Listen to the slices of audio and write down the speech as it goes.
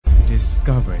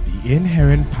Discover the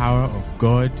inherent power of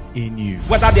God in you.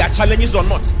 Whether there are challenges or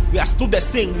not, we are still the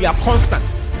same. We are constant.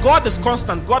 God is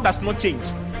constant. God does not change.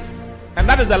 And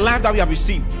that is the life that we have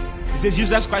received. It says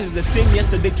Jesus Christ is the same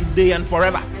yesterday, today, and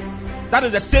forever. That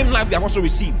is the same life we have also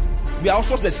received. We are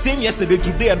also the same yesterday,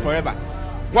 today, and forever.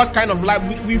 What kind of life?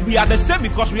 We are the same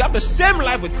because we have the same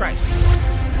life with Christ.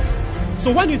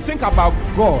 So when you think about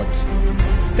God,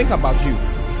 think about you.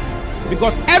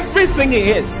 Because everything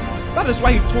He is, that is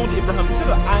why He told Abraham, He said,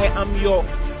 I am your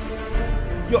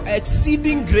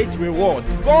exceeding great reward.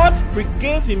 God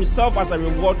gave Himself as a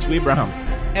reward to Abraham.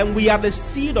 And we are the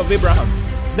seed of Abraham.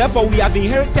 Therefore, we have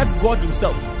inherited God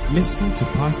Himself. Listen to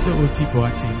Pastor O.T.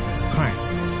 Boateng as Christ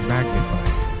is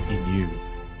magnified in you.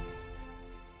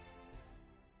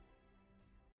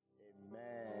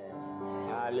 Amen.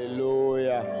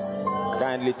 Hallelujah.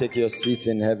 Kindly take your seats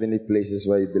in heavenly places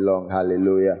where you belong.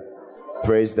 Hallelujah.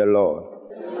 Praise the Lord.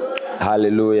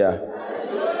 Hallelujah.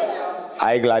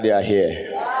 Are you glad you are here?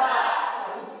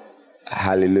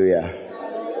 Hallelujah.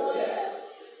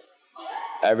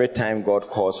 Every time God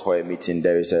calls for a meeting,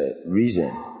 there is a reason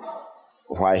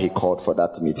why He called for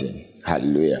that meeting.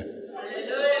 Hallelujah.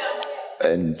 Hallelujah.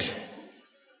 And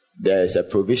there is a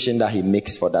provision that He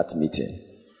makes for that meeting.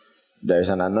 There is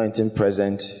an anointing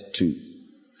present to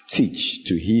teach,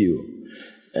 to heal,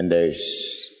 and there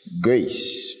is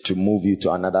grace to move you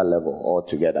to another level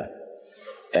altogether.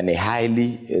 And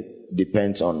it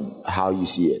depends on how you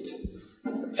see it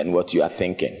and what you are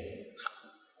thinking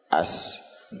as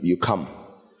you come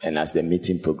and as the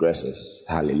meeting progresses.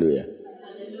 Hallelujah.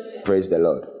 Hallelujah. Praise the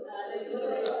Lord.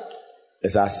 Hallelujah.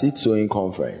 It's our seed sowing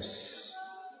conference.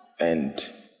 And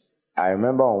I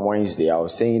remember on Wednesday I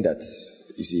was saying that,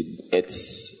 you see,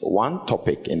 it's one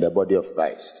topic in the body of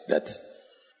Christ that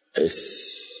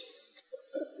is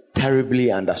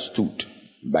terribly understood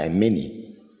by many.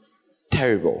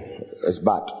 Terrible. It's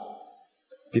bad.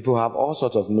 People have all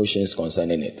sorts of notions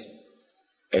concerning it.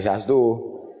 It's as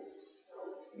though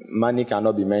money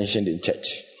cannot be mentioned in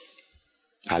church.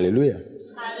 Hallelujah.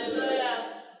 Hallelujah.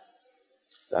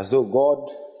 It's as though God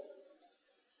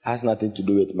has nothing to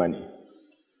do with money.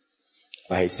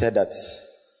 But He said that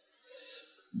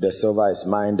the silver is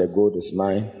mine, the gold is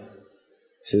mine.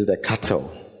 He says the cattle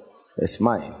is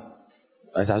mine.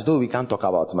 It's as though we can't talk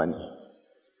about money.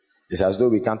 It's as though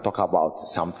we can't talk about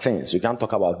some things. We can't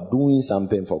talk about doing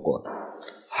something for God.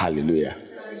 Hallelujah.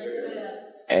 Hallelujah.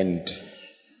 And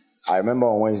I remember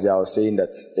on Wednesday I was saying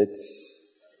that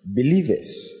it's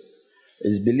believers.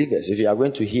 It's believers. If you are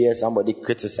going to hear somebody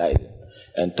criticizing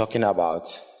and talking about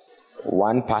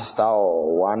one pastor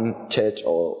or one church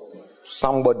or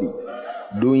somebody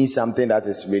doing something that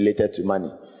is related to money,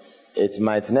 it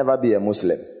might never be a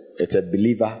Muslim. It's a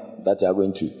believer that you are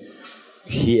going to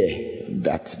hear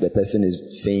that the person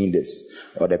is saying this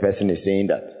or the person is saying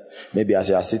that. Maybe as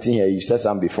you are sitting here, you said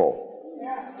something before.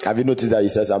 Have you noticed that you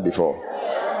said something before?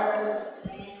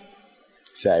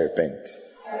 Say, I repent.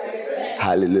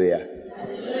 Hallelujah.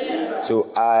 Hallelujah.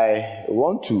 So I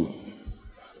want to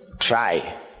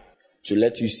try to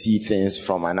let you see things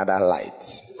from another light.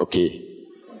 Okay.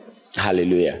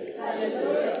 Hallelujah.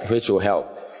 Hallelujah. Which will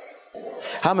help.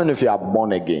 How many of you are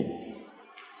born again?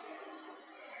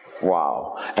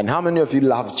 Wow. And how many of you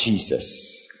love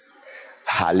Jesus?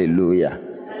 Hallelujah.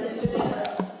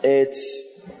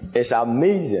 It's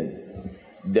amazing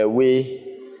the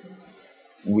way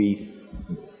we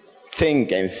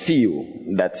think and feel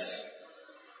that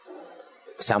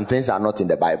some things are not in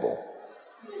the Bible.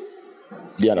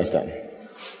 Do you understand?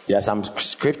 There are some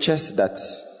scriptures that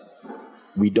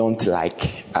we don't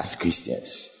like as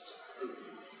Christians.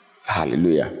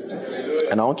 Hallelujah.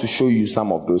 And I want to show you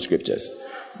some of those scriptures.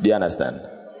 Do you understand?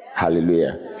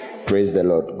 Hallelujah. Praise the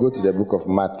Lord. Go to the book of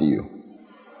Matthew.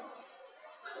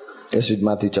 Let's read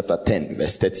Matthew chapter 10,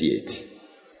 verse 38.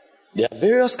 There are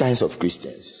various kinds of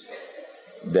Christians.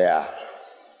 There are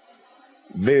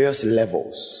various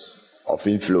levels of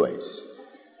influence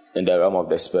in the realm of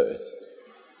the spirit.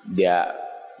 There are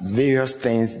various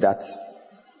things that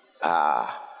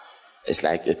it's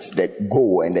like it's the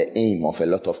goal and the aim of a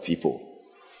lot of people.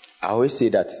 I always say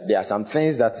that there are some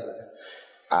things that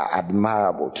are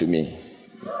admirable to me.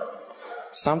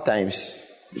 Sometimes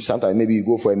maybe you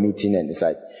go for a meeting and it's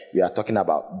like you are talking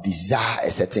about desire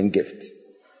a certain gift.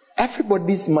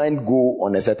 Everybody's mind go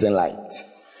on a certain light.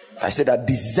 If I say that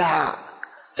desire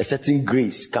a certain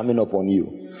grace coming upon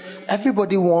you,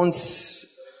 everybody wants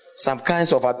some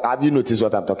kinds of. Have you noticed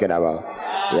what I'm talking about?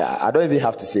 Yeah, I don't even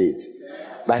have to say it.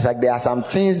 But it's like there are some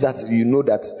things that you know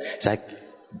that it's like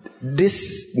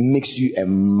this makes you a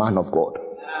man of God.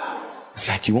 It's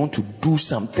like you want to do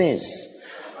some things.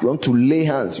 You want to lay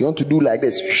hands. You want to do like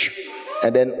this.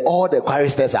 and then all the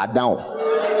choristers are down,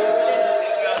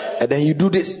 and then you do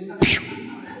this,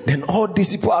 then all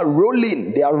these people are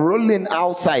rolling. They are rolling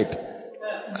outside.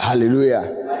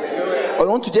 Hallelujah. Or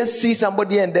you want to just see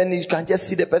somebody and then you can just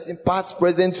see the person past,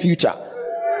 present, future.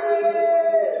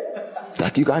 It's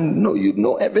like you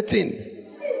know everything.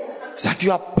 It's like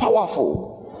you are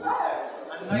powerful,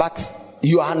 but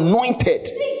you are anointed.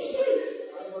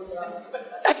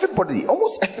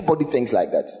 Almost everybody thinks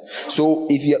like that. So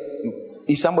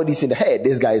if somebody's in the head,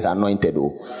 this guy is anointed,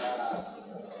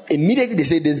 immediately they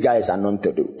say this guy is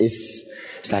anointed.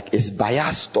 It's like it's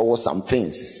biased towards some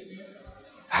things.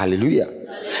 Hallelujah.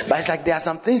 But it's like there are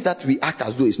some things that we act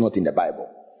as though it's not in the Bible,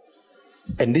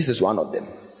 and this is one of them.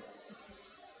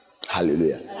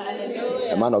 Hallelujah.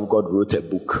 Hallelujah. A man of God wrote a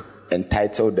book,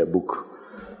 entitled the book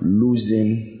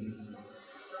Losing,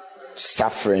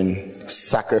 Suffering,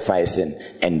 Sacrificing,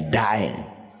 and Dying. And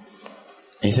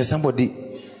he said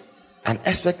an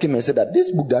expert came and said that this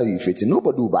book that you've written,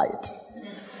 nobody will buy it.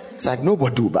 It's like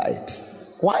nobody will buy it.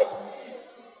 Why?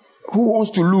 Who wants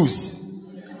to lose?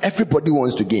 Everybody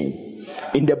wants to gain.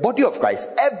 In the body of Christ,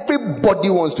 everybody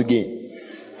wants to gain.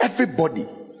 Everybody.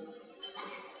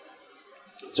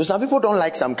 So some people don't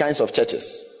like some kinds of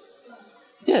churches.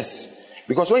 Yes.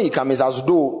 Because when you come, it's as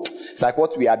though it's like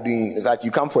what we are doing. It's like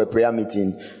you come for a prayer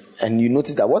meeting and you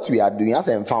notice that what we are doing, as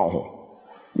I'm found,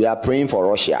 we are praying for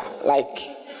Russia. Like,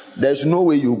 there's no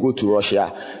way you go to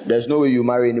Russia. There's no way you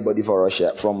marry anybody from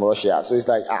Russia. So it's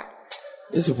like,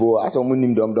 these people, as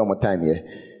a time here,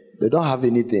 they don't have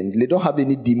anything. They don't have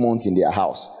any demons in their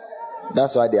house.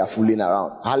 That's why they are fooling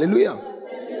around. Hallelujah.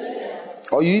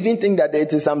 Or you even think that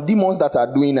it is some demons that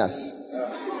are doing us,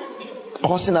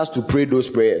 causing us to pray those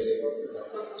prayers,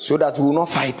 so that we will not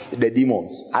fight the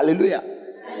demons. Hallelujah.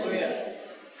 Hallelujah.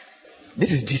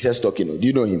 This is Jesus talking. Do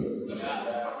you know him?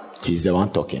 He's the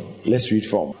one talking. Let's read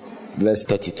from verse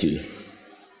 32.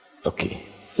 Okay.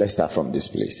 Let's start from this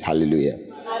place. Hallelujah.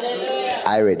 Hallelujah.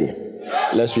 Are you ready?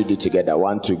 Let's read it together.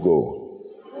 1, 2, go.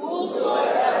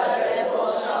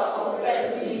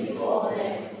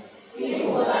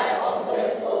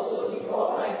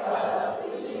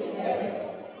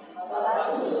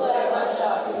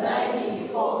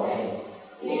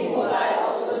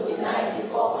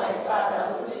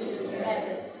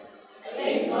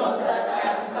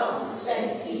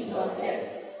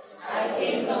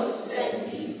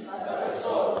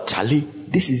 Charlie,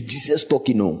 this is Jesus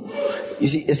talking. You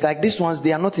see, it's like these ones,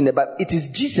 they are not in the Bible. It is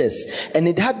Jesus, and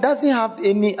it doesn't have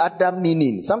any other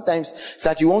meaning. Sometimes it's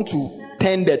like you want to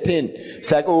turn the thing.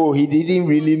 It's like, oh, he didn't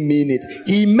really mean it.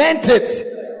 He meant it.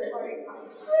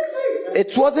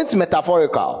 It wasn't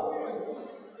metaphorical.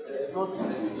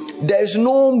 There is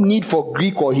no need for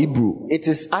Greek or Hebrew. It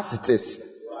is as it is.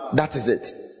 That is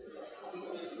it.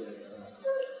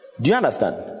 Do you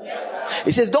understand?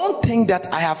 It says, don't think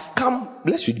that I have come.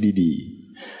 Let's read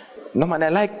BB. No, man, I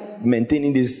like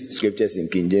maintaining these scriptures in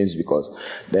King James because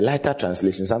the lighter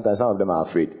translation, sometimes some of them are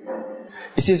afraid.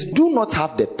 It says, do not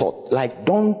have the thought. Like,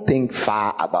 don't think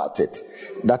far about it.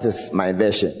 That is my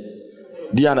version.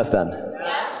 Do you understand?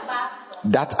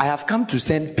 That I have come to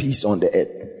send peace on the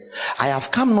earth. I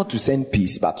have come not to send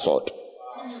peace, but sword.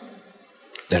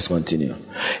 Let's continue.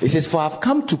 It says, for I have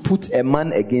come to put a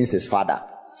man against his father.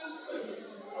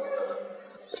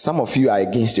 Some of you are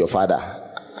against your father,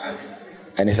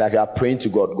 and it's like you are praying to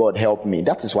God, God help me.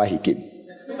 That is why he came.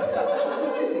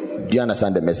 Do you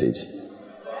understand the message?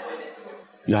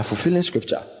 You are fulfilling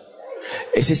scripture.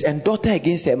 It says, and daughter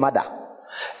against her mother,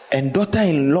 and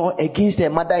daughter-in-law against her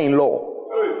mother-in-law.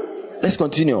 Let's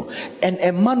continue. And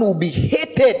a man will be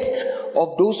hated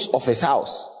of those of his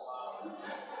house.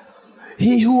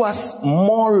 He who has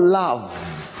more love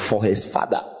for his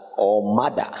father or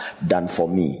mother than for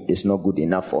me is not good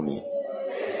enough for me.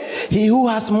 He who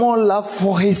has more love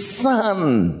for his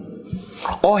son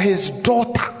or his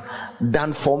daughter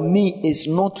than for me is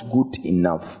not good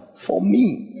enough for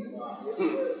me.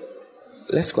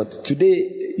 Let's go.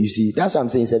 Today, you see, that's what I'm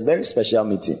saying. It's a very special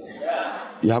meeting.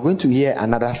 You are going to hear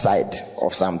another side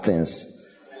of some things.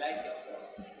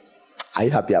 Are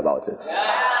you happy about it?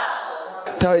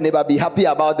 Tell your neighbor, be happy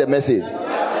about the message.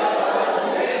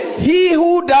 He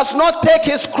who does not take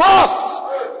his cross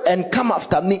and come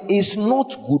after me is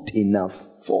not good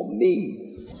enough for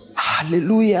me.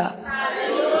 Hallelujah.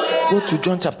 Hallelujah. Go to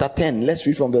John chapter 10. Let's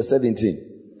read from verse 17.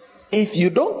 If you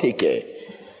don't take care,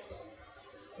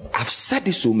 I've said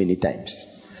this so many times,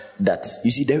 that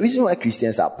you see, the reason why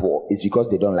Christians are poor is because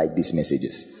they don't like these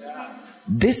messages.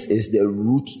 This is the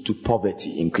root to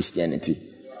poverty in Christianity.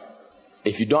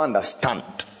 If you don't understand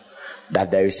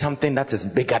that there is something that is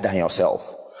bigger than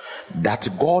yourself, that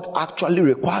God actually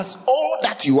requires all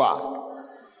that you are,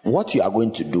 what you are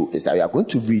going to do is that you are going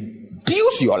to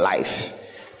reduce your life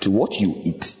to what you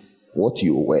eat, what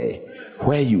you wear,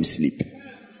 where you sleep.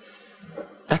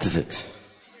 That is it.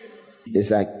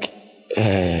 It's like,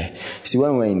 see,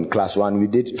 when we were in class 1, we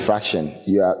did fraction.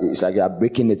 It's like you are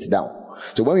breaking it down.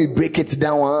 So when we break it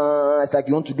down, it's like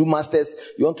you want to do masters,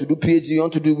 you want to do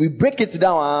PhD, we break it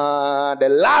down. The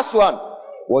last one,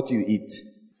 what you eat,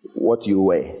 what you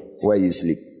wear, where you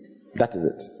sleep. That is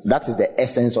it. That is the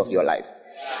essence of your life.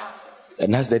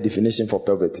 And that's the definition for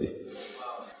poverty.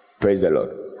 Praise the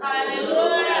Lord.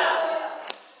 Hallelujah.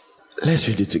 Let's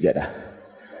read it together.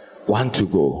 1 to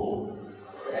go.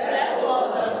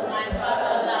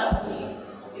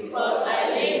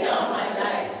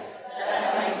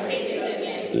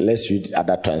 Let's read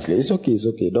other translation. It's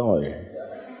okay. Don't worry.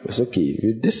 It's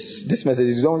okay. This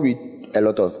message, you don't read a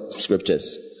lot of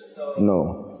scriptures.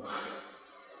 No.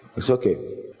 It's okay.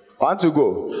 1 to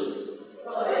go.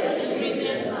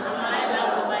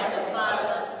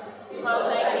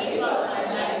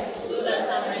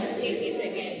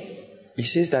 He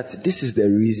says that this is the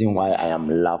reason why I am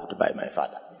loved by my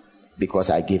Father. Because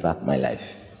I gave up my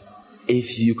life.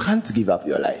 If you can't give up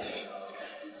your life,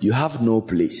 you have no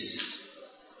place,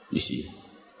 you see,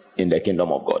 in the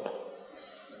kingdom of God.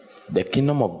 The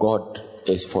kingdom of God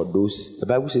is for those, the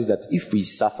Bible says that if we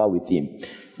suffer with him,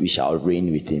 we shall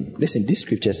reign with him. Listen, these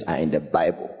scriptures are in the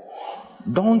Bible.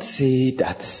 Don't say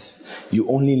that you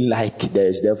only like there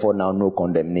is therefore now no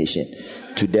condemnation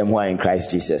to them who are in Christ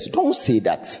Jesus. Don't say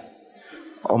that.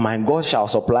 Oh, my God shall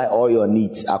supply all your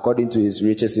needs according to his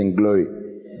riches in glory.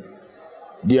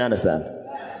 Do you understand?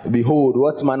 Behold,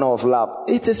 what manner of love.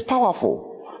 It is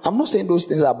powerful. I'm not saying those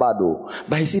things are bad though.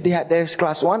 But you see, there's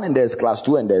class 1 and there's class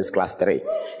 2 and there's class 3.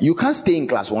 You can't stay in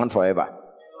class 1 forever.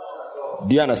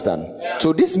 Do you understand?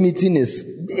 So this meeting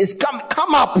is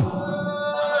come up.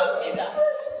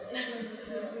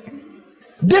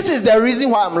 This is the reason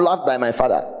why I'm loved by my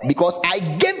Father. Because I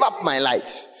gave up my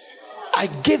life. I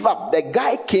gave up. The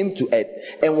guy came to earth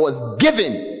and was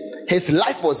given. His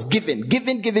life was given.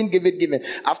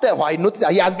 After a while, he noticed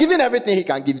that he has given everything he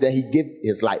can give. Then he gave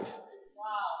his life.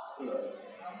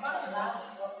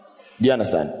 Do you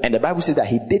understand? And the Bible says that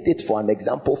he did it for an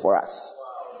example for us.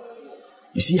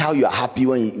 You see how you are happy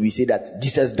when we say that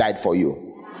Jesus died for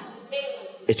you.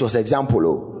 It was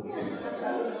example.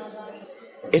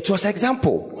 It was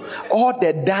example. All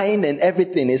the dying and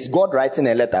everything is God writing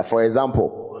a letter, for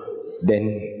example.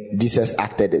 Then Jesus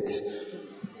acted it.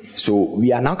 So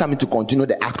we are now coming to continue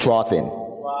the actual thing.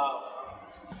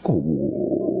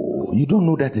 Oh, you don't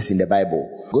know that is in the Bible.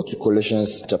 Go to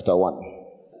Colossians chapter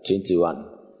 1:21.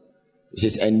 It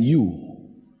says, and you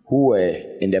who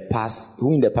in the past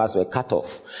were cut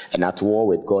off and at war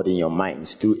with God in your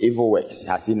minds through evil works,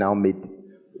 has he now made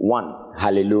one.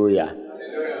 Hallelujah.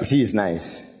 You see, it's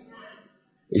nice.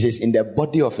 It says, in the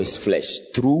body of his flesh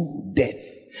through death,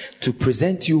 to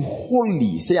present you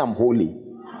holy. Say, I'm holy.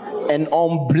 And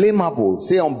unblameable.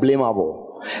 Say,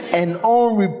 unblameable. And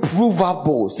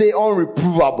unreprovable. Say,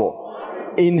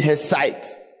 unreprovable. In his sight.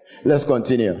 Let's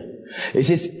continue. It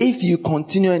says, if you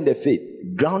continue in the faith,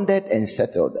 grounded and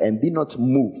settled, and be not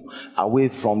moved away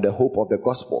from the hope of the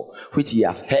gospel, which ye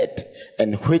have heard,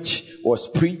 and which was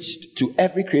preached to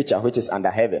every creature which is under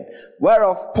heaven,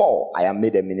 whereof Paul, I am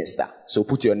made a minister. So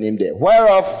put your name there.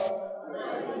 Whereof,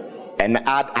 and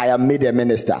add, I am made a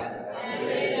minister.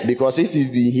 Because if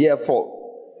you've been here for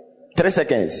 3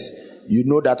 seconds, you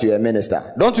know that you're a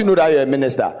minister. Don't you know that you're a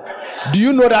minister? Do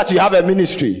you know that you have a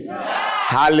ministry?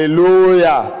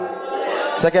 Hallelujah.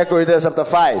 2 Corinthians chapter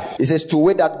 5. It says, to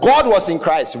wit that God was in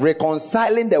Christ,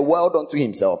 reconciling the world unto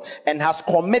himself, and has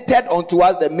committed unto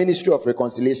us the ministry of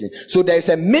reconciliation. So there is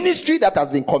a ministry that has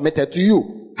been committed to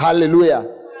you. Hallelujah.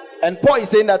 And Paul is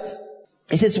saying that,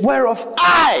 he says, whereof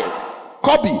I,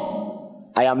 Kobe,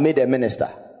 I am made a minister.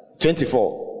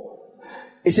 24.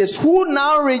 It says, who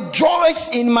now rejoice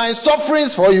in my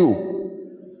sufferings for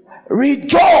you.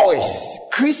 Rejoice.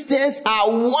 Christians are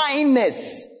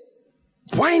whiners.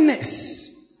 Whiners.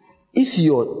 If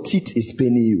your teeth is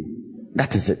paining you,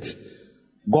 that is it.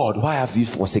 God, why have you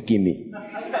forsaken me?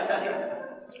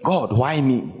 God, why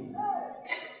me?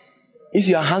 If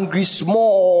you are hungry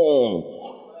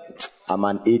small, I'm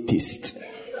an atheist.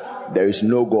 There is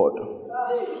no God.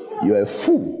 You are a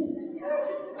fool.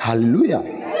 Hallelujah.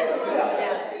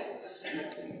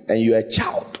 And you are a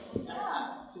child.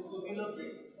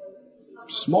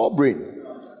 Small brain.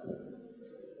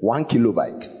 1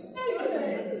 kilobyte.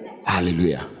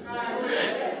 Hallelujah.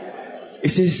 It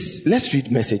says, let's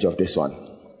read message of this one.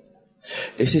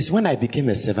 It says, when I became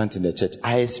a servant in the church,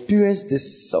 I experienced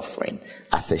this suffering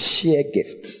as a sheer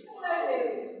gift.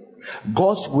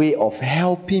 God's way of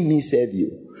helping me serve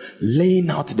you, laying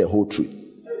out the whole truth.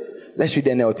 Let's read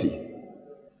NLT.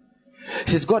 It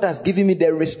says, God has given me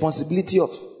the responsibility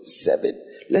of serving.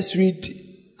 Let's read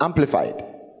Amplified.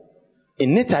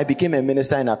 In it, I became a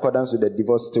minister in accordance with the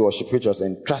divorce stewardship which was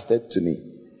entrusted to me.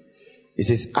 It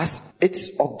says, as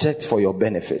its object for your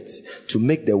benefit, to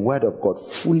make the word of God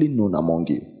fully known among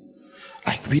you.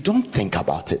 Like, we don't think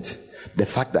about it. The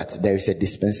fact that there is a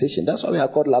dispensation. That's why we are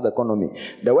called love economy.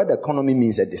 The word economy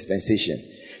means a dispensation.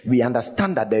 We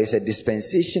understand that there is a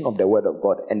dispensation of the word of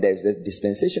God and there is a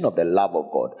dispensation of the love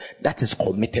of God that is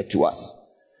committed to us.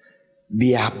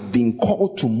 We have been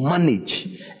called to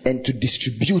manage and to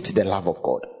distribute the love of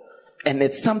God. And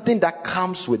it's something that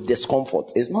comes with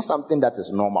discomfort. It's not something that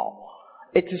is normal.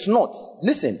 It is not.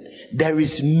 Listen, there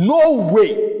is no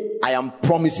way, I am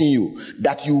promising you,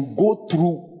 that you go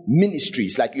through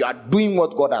ministries like you are doing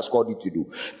what God has called you to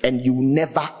do and you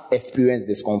never experience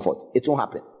discomfort. It won't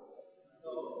happen.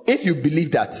 If you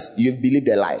believe that, you've believed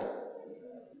a lie.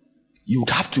 You would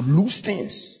have to lose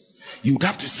things. You would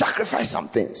have to sacrifice some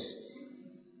things.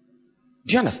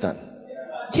 Do you understand?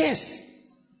 Yes.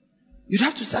 You'd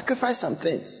have to sacrifice some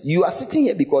things. You are sitting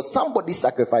here because somebody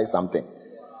sacrificed something.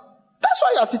 That's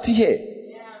why you are sitting here.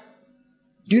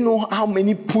 Do you know how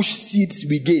many push seeds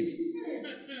we gave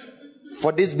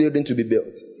for this building to be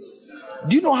built?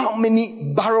 Do you know how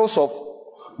many barrels of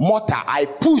mortar I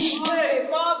pushed?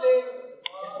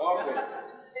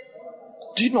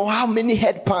 Do you know how many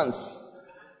headpans,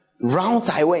 rounds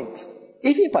I went?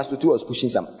 Even Pastor 2 was pushing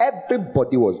some.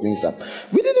 Everybody was doing some.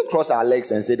 We didn't cross our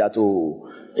legs and say that, oh,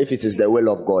 if it is the will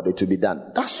of God, it will be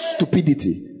done. That's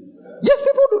stupidity. Yes,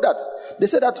 people do that. They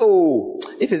say that, oh,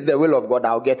 if it's the will of God,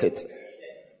 I'll get it.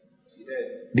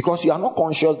 Because you are not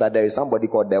conscious that there is somebody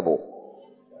called devil.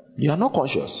 You are not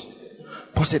conscious.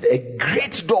 Paul said, a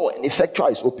great door and effectual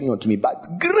is opening unto me, but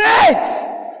great,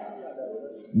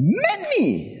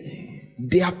 many.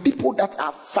 There are people that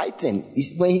are fighting.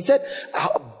 When he said,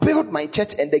 I'll build my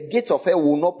church and the gates of hell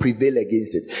will not prevail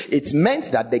against it, it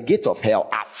meant that the gates of hell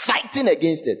are fighting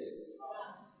against it.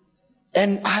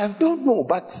 And I don't know,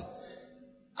 but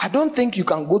I don't think you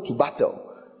can go to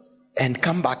battle and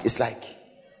come back. It's like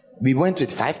we went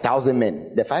with 5,000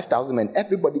 men. The 5,000 men,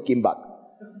 everybody came back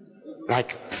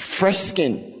like fresh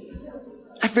skin.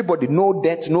 Everybody, no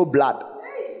death, no blood.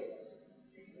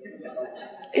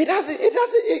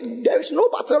 There is no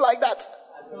battle like that.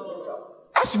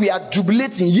 As we are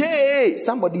jubilating, yay,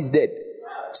 somebody is dead.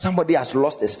 Somebody has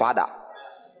lost his father.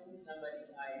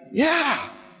 Yeah.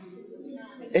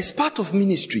 It's part of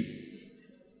ministry.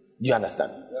 Do you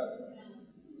understand?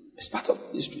 It's part of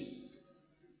ministry.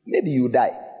 Maybe you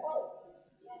die.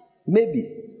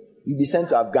 Maybe you be sent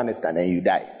to Afghanistan and you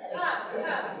die.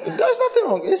 There's nothing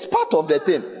wrong. It's part of the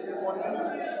thing.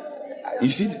 You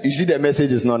see the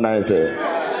message is not nice.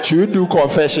 Should we do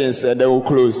confessions and then we'll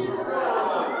close?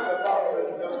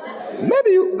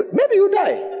 Maybe you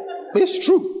die. It's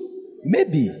true.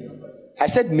 Maybe. I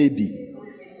said maybe.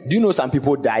 Do you know some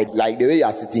people died like the way you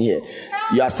are sitting here?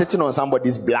 You are sitting on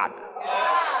somebody's blood.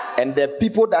 And the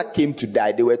people that came to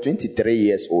die, they were 23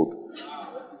 years old.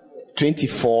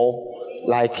 24.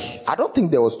 Like, I don't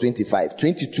think there was 25,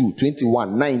 22,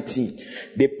 21, 19.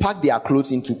 They packed their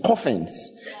clothes into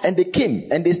coffins. And they came.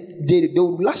 And they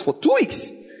will last for 2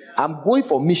 weeks. I'm going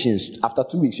for missions. After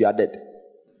 2 weeks, you are dead.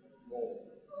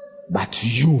 But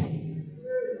you.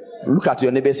 Look at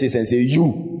your neighbor's face and say,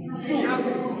 you.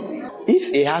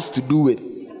 If it has to do with,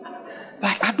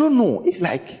 like, I don't know. If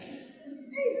like,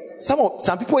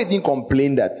 some people even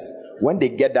complain that when they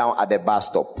get down at the bus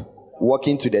stop,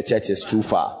 walking to the church is too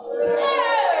far.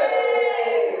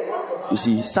 You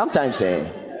see, sometimes,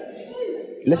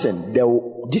 listen,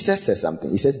 Jesus says something.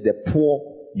 He says, the poor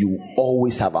you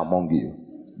always have among you.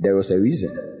 There was a reason.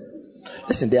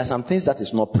 Listen, there are some things that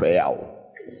is not prayer.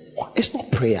 It's not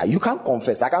prayer. You can't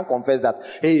confess. I can't confess that,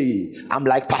 hey, I'm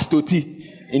like Pastor T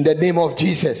in the name of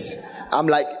Jesus. I'm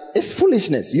like, it's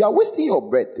foolishness. You are wasting your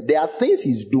breath. There are things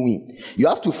he's doing. You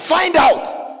have to find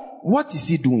out what is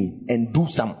he doing and do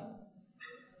some.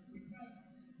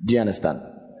 Do you understand?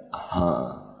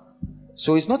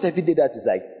 So it's not every day that is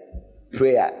like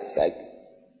prayer. It's like,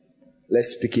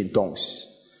 let's speak in tongues.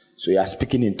 So you are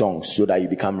speaking in tongues so that you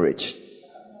become rich.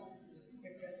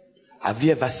 Have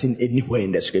you ever seen anywhere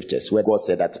in the scriptures where God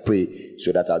said that pray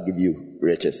so that I'll give you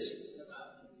riches?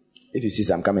 If you see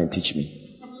some, come and teach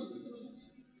me.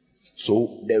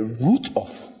 So the root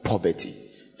of poverty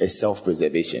is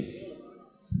self-preservation.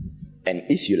 And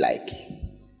if you like,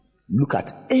 look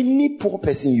at any poor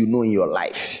person you know in your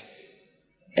life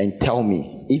and tell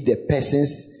me if the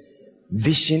person's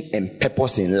vision and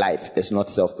purpose in life is not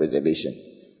self-preservation.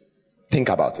 Think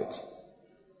about it.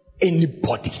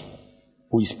 Anybody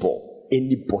who is poor,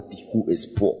 anybody who is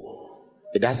poor,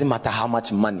 it doesn't matter how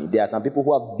much money. There are some people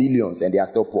who have billions and they are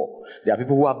still poor. There are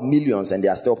people who have millions and they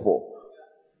are still poor.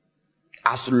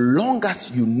 As long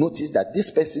as you notice that this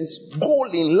person's goal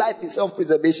in life is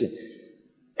self-preservation,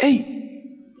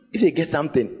 hey, if you get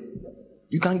something,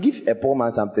 you can give a poor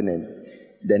man something and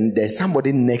then there's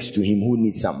somebody next to him who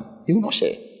needs some. He will not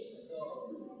share.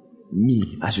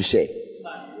 Me, I should share.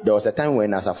 There was a time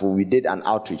when, as we did an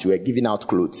outreach, we were giving out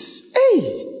clothes.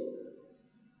 Hey!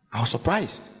 I was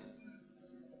surprised.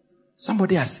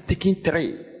 Somebody has taken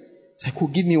 3. It's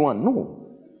like, give me one.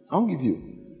 No, I won't give you.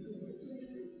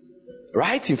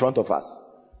 Right in front of us.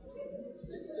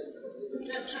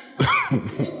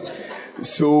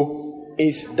 So,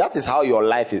 if that is how your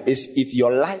life is, if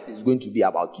your life is going to be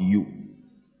about you,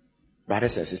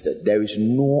 brothers and sisters, there is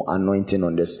no anointing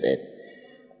on this earth.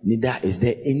 Neither is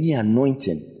there any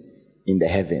anointing in the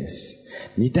heavens.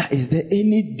 Neither is there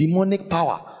any demonic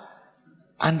power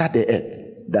under the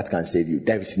earth that can save you.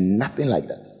 There is nothing like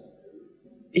that.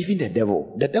 Even the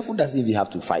devil doesn't even have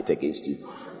to fight against you.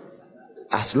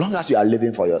 As long as you are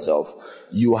living for yourself,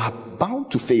 you are bound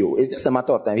to fail. It's just a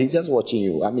matter of time. He's just watching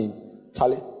you. I mean,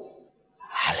 Charlie.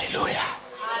 Hallelujah.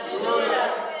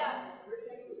 Hallelujah.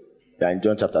 We are in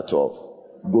John chapter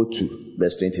 12. Go to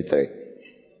verse 23.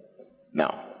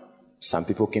 Now, some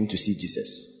people came to see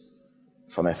Jesus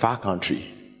from a far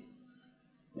country.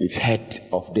 We've heard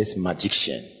of this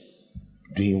magician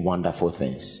doing wonderful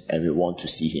things and we want to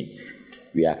see him.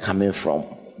 We are coming from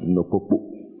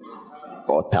Nopopo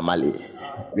or Tamale.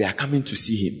 We are coming to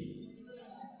see him.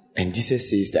 And Jesus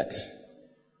says that,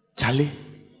 Charlie,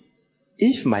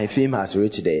 if my fame has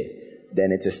reached there,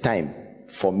 then it is time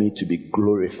for me to be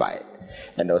glorified.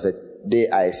 And there was a day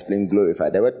I explained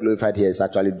glorified. The word glorified here is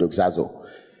actually doxazo.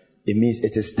 It means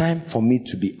it is time for me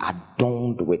to be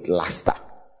adorned with luster.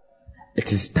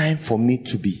 It is time for me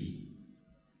to be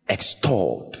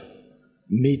extolled,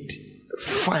 made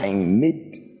fine,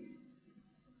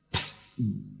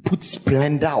 put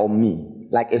splendor on me.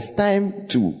 Like it's time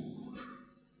to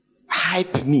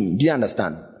hype me. Do you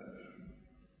understand?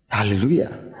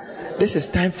 Hallelujah. This is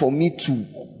time for me to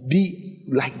be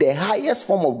like the highest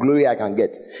form of glory I can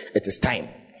get. It is time.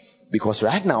 Because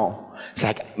right now, it's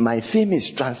like my fame is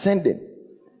transcending.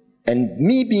 And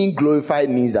me being glorified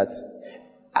means that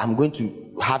I'm going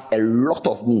to have a lot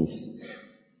of means.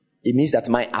 It means that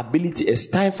my ability, it's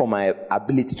time for my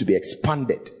ability to be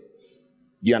expanded. Do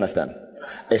you understand?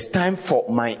 It's time for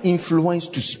my influence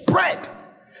to spread.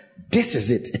 This is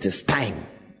it. It is time.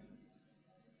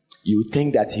 You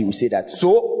think that he will say that.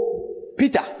 So,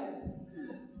 Peter,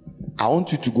 I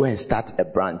want you to go and start a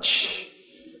branch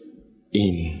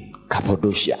in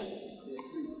Cappadocia.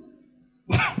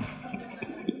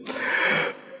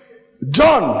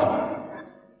 John,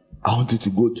 I want you to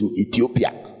go to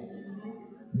Ethiopia.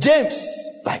 James,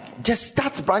 just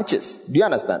start branches. Do you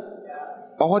understand?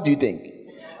 Or what do you think?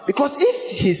 Because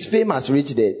if his fame has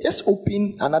reached there, just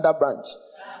open another branch,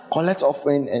 collect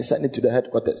offering and send it to the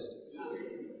headquarters.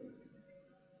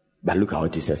 But look at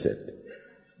what Jesus said.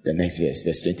 The next verse,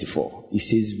 verse 24. He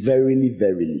says, verily,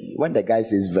 verily. When the guy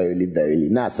says verily, verily,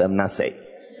 I'm not saying.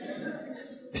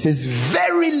 He says,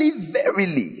 verily,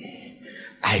 verily,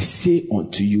 I say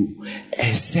unto you,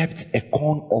 except a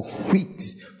corn of wheat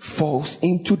falls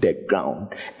into the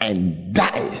ground and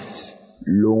dies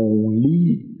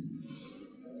lonely,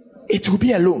 it will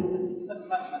be alone.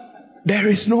 There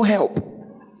is no help.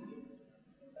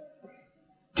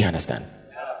 Do you understand?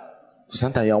 So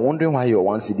sometimes you are wondering why your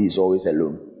one CD is always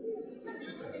alone.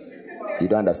 You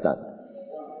don't understand.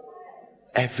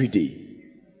 Every day,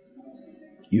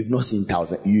 you've not seen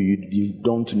 1,000. You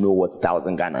don't know what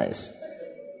 1,000 Ghana is.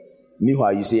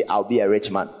 Meanwhile, you say, I'll be a rich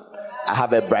man. I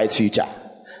have a bright future.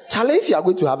 Charlie, if you are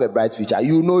going to have a bright future,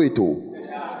 you know it all.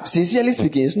 Sincerely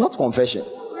speaking, it's not confession.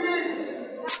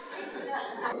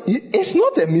 It's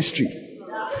not a mystery.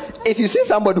 If you see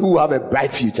somebody who have a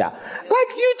bright future, like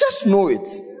you just know it.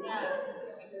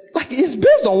 Like it's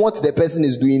based on what the person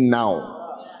is doing now.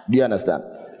 Do you understand?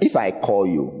 If I call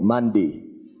you Monday,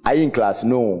 are you in class?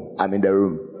 No, I'm in the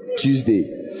room. Tuesday,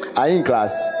 are you in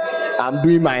class? I'm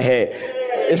doing my hair.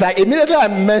 It's like immediately I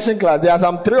mention class, there are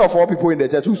some 3 or 4 people in the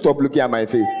church who stop looking at my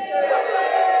face.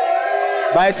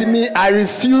 But I see me, I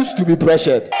refuse to be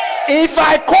pressured. If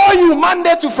I call you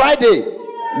Monday to Friday,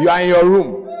 you are in your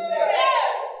room.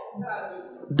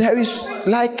 There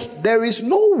is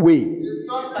no way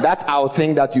that I'll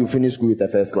think that you finish school with the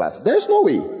first class. There is no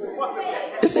way.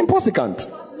 It's impossible.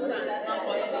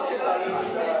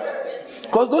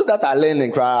 Because those that are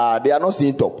learning, they are not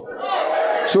seeing top.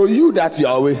 So you are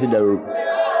always in the room.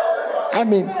 I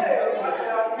mean,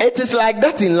 it is like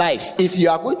that in life. If you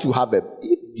are going to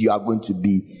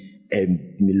be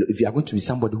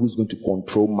somebody who is going to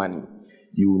control money,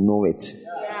 you know it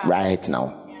right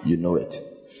now. You know it.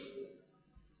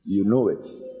 You know it.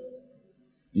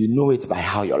 You know it by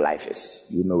how your life is.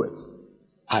 You know it.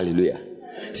 Hallelujah.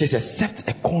 It says, except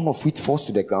a corn of wheat falls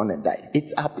to the ground and die,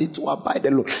 it will abide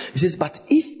alone. It says, but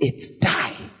if it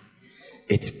die,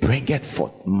 it bringeth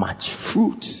forth much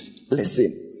fruit.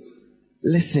 Listen.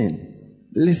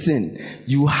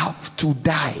 You have to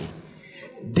die.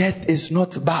 Death is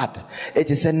not bad.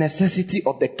 It is a necessity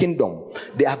of the kingdom.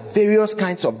 There are various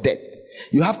kinds of death.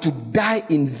 You have to die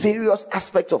in various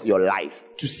aspects of your life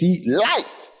to see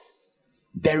life.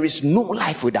 There is no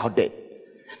life without death.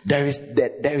 There is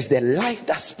the life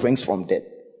that springs from death.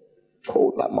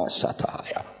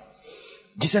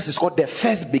 Jesus is called the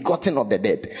first begotten of the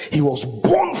dead. He was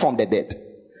born from the dead.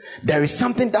 There is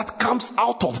something that comes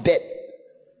out of death.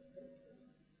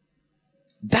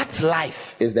 That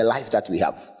life is the life that we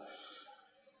have.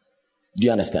 Do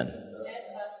you understand?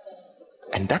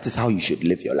 And that is how you should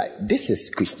live your life. This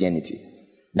is Christianity.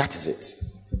 That is it.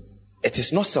 It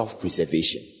is not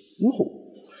self-preservation. No.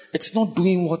 It's not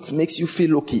doing what makes you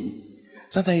feel okay.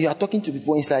 Sometimes you are talking to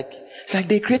people and it's like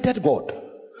they created God.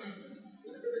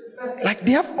 Like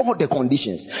they have all the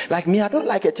conditions. Like me, I don't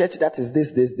like a church that is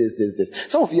this.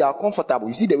 Some of you are comfortable.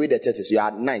 You see the way the church is. You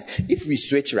are nice. If we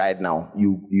switch right now,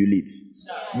 you leave.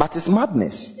 But it's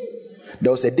madness.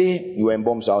 There was a day you were in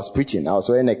Bomb, so I was preaching. I was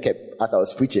wearing a cap as I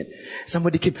was preaching.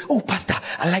 Somebody came, oh, Pastor,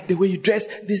 I like the way you dress.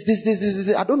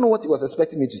 This. I don't know what he was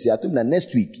expecting me to say. I told him that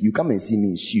next week, you come and see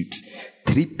me in suits.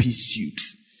 3-piece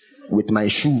suits. With my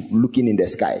shoe looking in the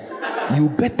sky. You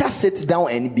better sit down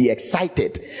and be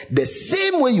excited. The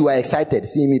same way you are excited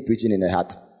seeing me preaching in a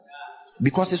hat.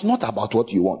 Because it's not about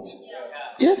what you want.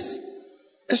 Yes.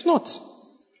 It's not.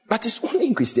 But it's only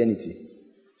in Christianity.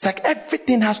 It's like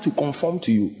everything has to conform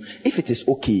to you. If it is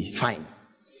okay, fine.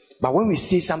 But when we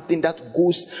say something that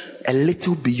goes a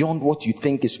little beyond what you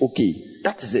think is okay,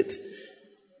 that is it.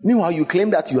 Meanwhile, you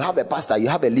claim that you have a pastor, you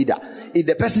have a leader. If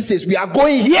the person says, we are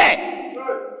going here.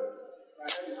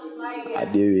 I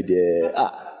deal with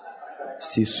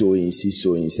so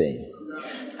insane.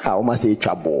 I almost say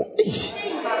trouble.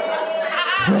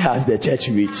 Where has the church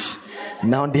reached?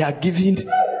 Now they are giving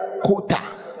quota.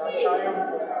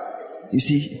 You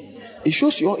see, it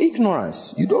shows your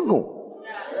ignorance. You don't know.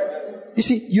 You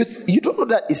see, you don't know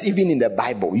that it's even in the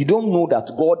Bible. You don't know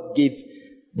that God gave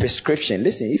prescription.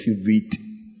 Listen, if you read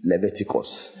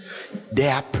Leviticus,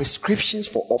 there are prescriptions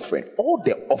for offering. All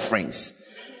the offerings.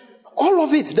 All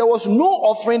of it. There was no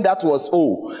offering that was,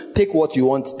 take what you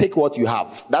want, take what you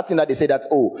have. That thing that they say that,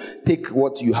 take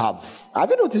what you have. Have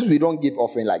you noticed we don't give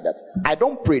offering like that? I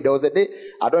don't pray. There was a day,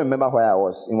 I don't remember where I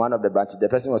was, in one of the branches. The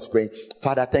person was praying,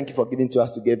 Father, thank you for giving to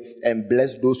us to give and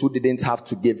bless those who didn't have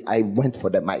to give. I went for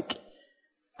the mic.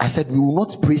 I said, we will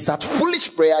not pray such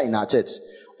foolish prayer in our church.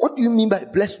 What do you mean by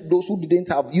bless those who didn't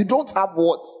have? You don't have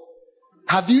what?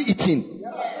 Have you eaten?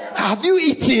 Yeah. Have you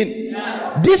eaten?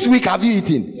 Yeah. This week, have you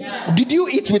eaten? Yeah. Did you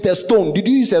eat with a stone? Did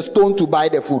you use a stone to buy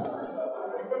the food?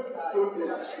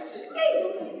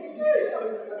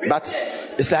 But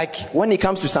it's like when it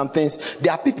comes to some things,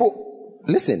 there are people,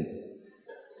 listen,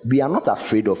 we are not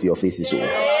afraid of your faces. So.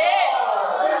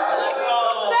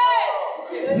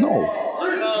 No.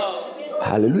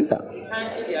 Hallelujah.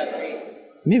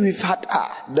 Me, we've had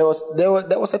there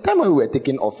was a time when we were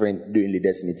taking offering during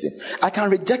leaders meeting. I can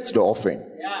reject the offering.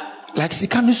 Like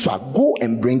Sikaniswa, go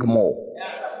and bring more.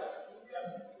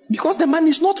 Because the money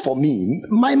is not for me.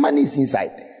 My money is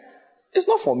inside. It's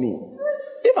not for me.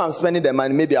 If I'm spending the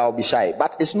money, maybe I'll be shy.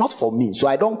 But it's not for me. So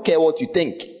I don't care what you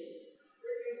think.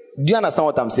 Do you understand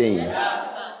what I'm saying?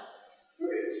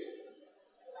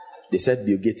 They said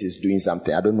Bill Gates is doing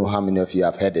something. I don't know how many of you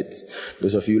have heard it.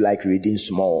 Those of you like reading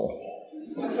small.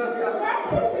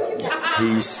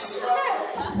 He's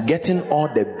getting all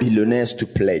the billionaires to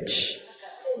pledge,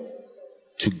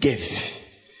 to give.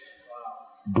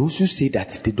 Those who say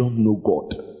that they don't know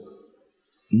God,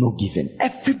 no giving.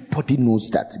 Everybody knows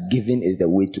that giving is the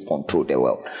way to control the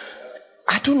world.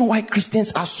 I don't know why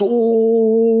Christians are so...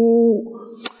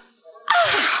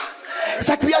 It's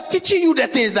like we are teaching you the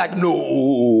things like,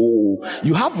 no.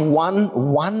 You have one.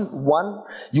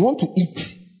 You want to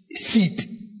eat seed.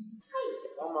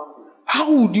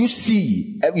 How would you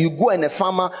see? You go and a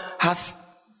farmer has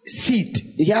seed.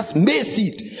 He has maize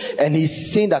seed. And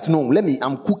he's saying that, no,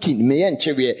 I'm cooking.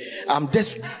 I'm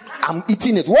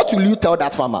eating it. What will you tell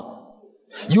that farmer?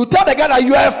 You tell the guy that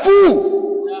you are a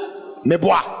fool.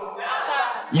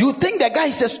 You think the guy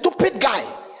is a stupid guy.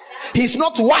 He's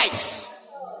not wise.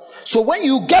 So when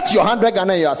you get your 100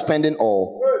 Ghana you are spending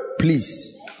all,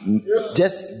 please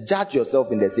just judge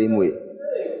yourself in the same way.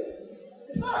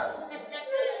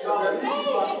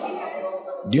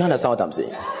 Do you understand what I'm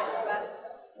saying?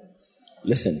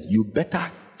 Listen, you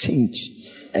better change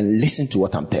and listen to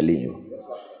what I'm telling you.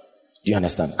 Do you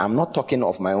understand? I'm not talking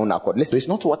of my own accord. Listen, it's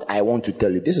not what I want to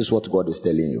tell you. This is what God is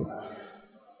telling you.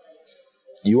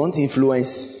 You want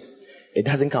influence? It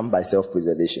doesn't come by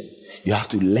self-preservation. You have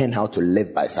to learn how to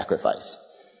live by sacrifice.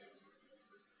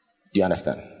 Do you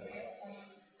understand?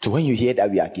 So when you hear that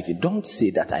we are giving, don't say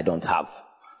that I don't have.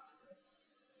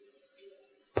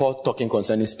 Paul, talking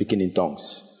concerning speaking in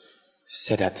tongues,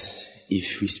 said that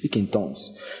if we speak in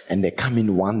tongues and there come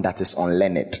in one that is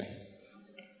unlearned,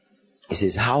 he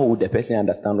says, how would the person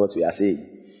understand what we are saying?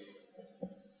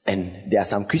 And there are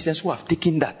some Christians who have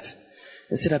taken that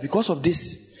and said that because of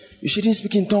this, you shouldn't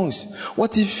speak in tongues.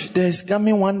 What if there's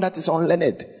coming one that is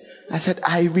unlearned? I said,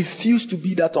 I refuse to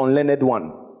be that unlearned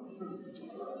one.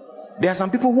 There are some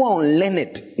people who are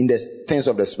unlearned in the things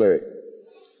of the Spirit.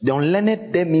 The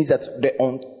unlearned there means that the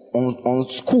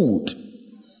unschooled.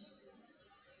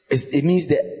 It means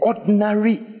the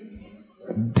ordinary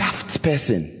daft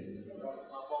person.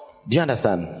 Do you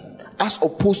understand? As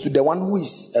opposed to the one who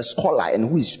is a scholar and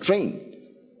who is trained.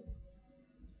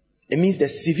 It means the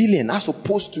civilian as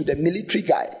opposed to the military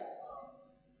guy.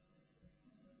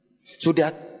 So there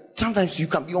are sometimes you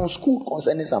can be unschooled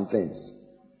concerning some things.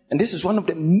 And this is one of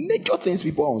the major things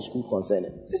people are unschooled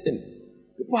concerning. Listen,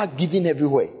 people are giving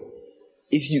everywhere.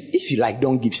 If you like,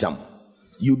 don't give some.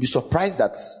 You'll be surprised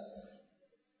that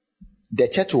the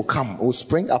church will come, will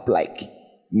spring up like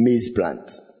maize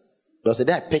plant. There was a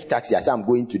day I picked taxi. I said, I'm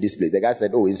going to this place. The guy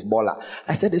said, oh, it's Bola.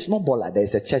 I said, it's not Bola.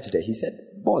 There's a church there. He said,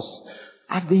 boss,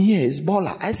 I've been here. It's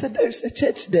Bola. I said, there's a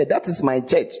church there. That is my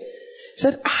church. He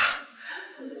said,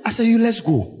 I said, let's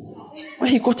go. When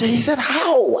he got there, he said,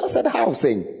 how? I said, how?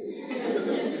 Saying,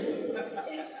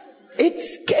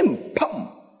 it came,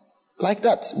 pum, like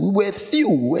that. We were few.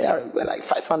 We were like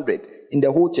 500 in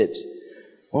the whole church.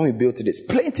 When we built this,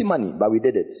 plenty money, but we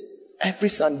did it. Every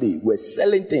Sunday, we're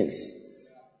selling things.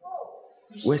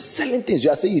 We're selling things. You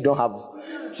are saying you don't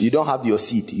have your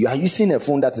seed. You are using a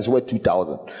phone that is worth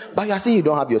 2,000. But you are saying you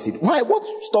don't have your seed. Why? What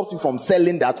stops you from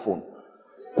selling that phone?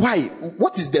 Why?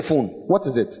 What is the phone? What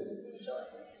is it?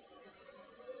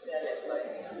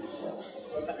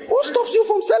 What stops you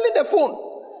from selling the phone?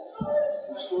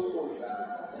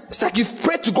 It's like you've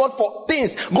prayed to God for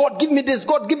things. God, give me this.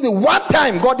 God, give me one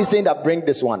time. God is saying that bring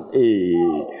this one. Hey,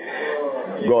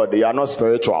 God, you are not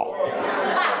spiritual.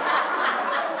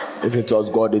 If it was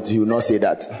God, he will not say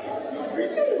that.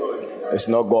 It's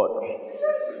not God.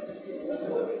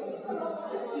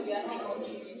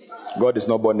 God is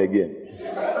not born again.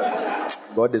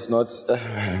 God is not.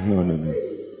 No.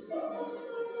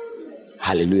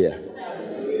 Hallelujah.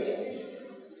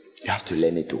 You have to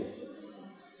learn it too.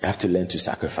 You have to learn to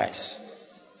sacrifice.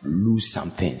 Lose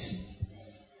some things.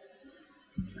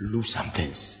 Lose some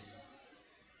things.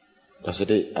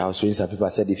 Yesterday, I was reading some people. I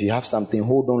said, if you have something,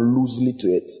 hold on loosely to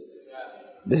it.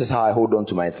 This is how I hold on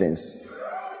to my things.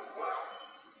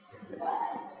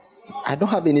 I don't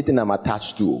have anything I'm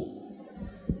attached to.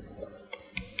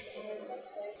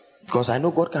 Because I know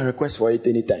God can request for it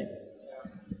anytime.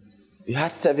 You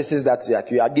had services that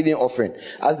you are giving offering.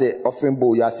 As the offering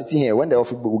bowl, you are sitting here. When the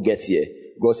offering bowl gets here,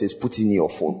 God says, put in your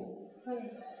phone.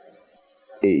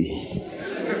 Hey.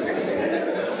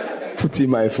 Put in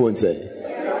my phone, say.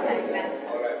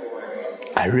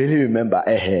 I really remember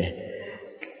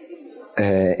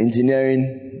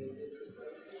engineering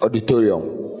auditorium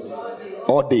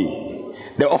all day.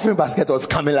 The offering basket was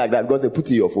coming like that. God said, put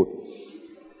in your phone.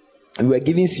 We were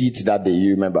giving seeds that day,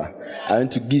 you remember. I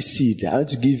went to give seed. I went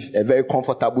to give a very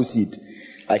comfortable seed.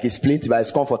 Like it's plenty, but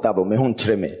it's comfortable.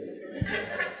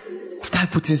 After I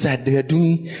put inside, they were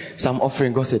doing some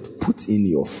offering. God said, put in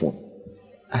your phone.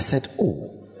 I said,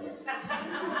 oh.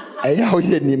 Maybe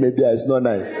it's not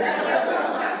nice.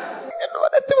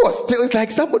 It was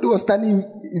like somebody was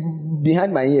standing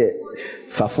behind my ear.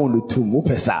 Fafon to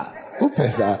Upesa.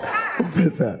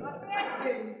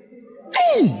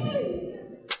 Hey!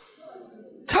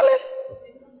 Charlie!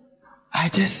 I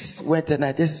just went and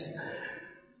I just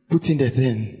put in the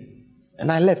thing.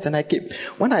 And I left and I came.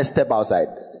 When I stepped outside,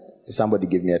 somebody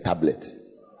gave me a tablet.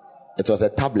 It was a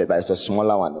tablet, but it was a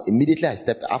smaller one. Immediately I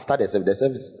stepped after the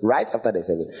service, right after the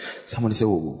service. Somebody said,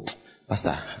 oh,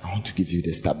 Pastor, I want to give you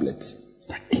this tablet. It's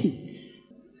like,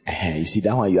 hey, you see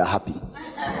that one, you are happy.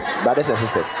 Brothers and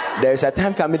sisters, there is a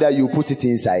time coming that you put it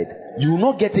inside. You will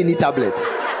not get any tablet.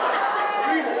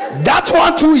 That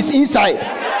one too is inside.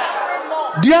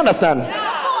 Do you understand?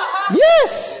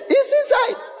 Yes, it's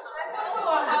inside.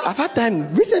 I've had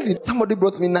time. Recently, somebody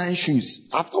brought me 9 shoes.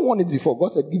 I've not worn it before. God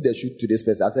said, give the shoe to this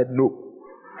person. I said, no.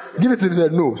 Give it to this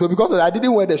person. No. So because I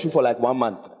didn't wear the shoe for like 1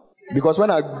 month. Because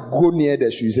when I go near the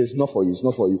shoe, he says, it's not for you. It's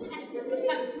not for you.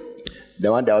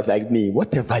 The one that was like me,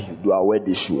 whatever you do, I'll wear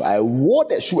the shoe. I wore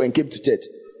the shoe and came to church.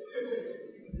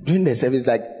 During the service,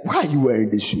 like, why are you wearing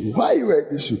this shoe? Why are you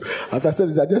wearing this shoe? After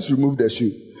service, I just removed the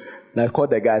shoe. And I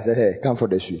called the guy. I said, hey, come for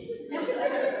the shoe.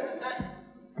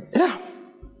 Yeah.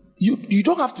 You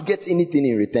don't have to get anything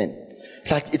in return. It's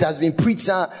like it has been preached,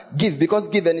 give, because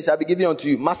given it shall be given unto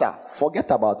you. Master, forget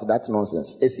about that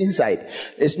nonsense. It's inside.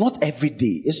 It's not every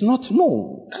day. It's not,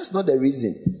 no. That's not the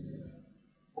reason.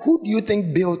 Who do you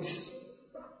think built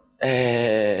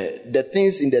the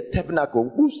things in the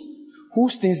tabernacle?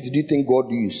 Whose things did you think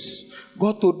God used?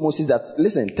 God told Moses that,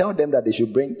 listen, tell them that they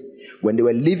should bring, when they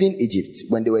were leaving Egypt,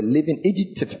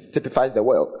 Egypt typifies the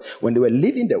world. When they were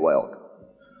leaving the world,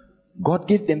 God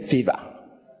gave them favor.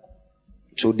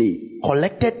 So they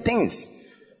collected things,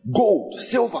 gold,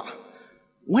 silver.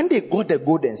 When they got the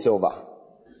gold and silver,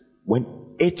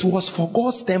 when it was for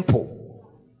God's temple.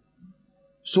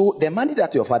 So the money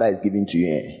that your father is giving to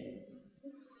you,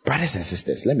 brothers and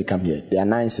sisters, let me come here. There are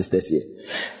 9 sisters here.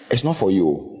 It's not for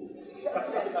you.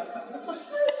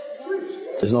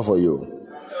 It's not for you.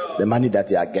 The money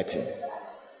that you are getting,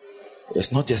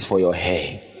 it's not just for your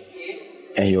hair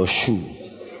and your shoe.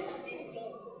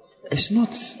 It's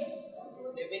not.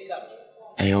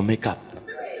 And your makeup.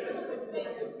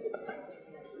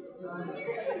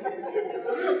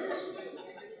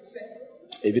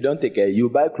 If you don't take care, you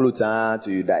buy clothes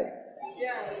until you die.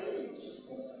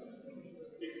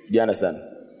 Do you understand?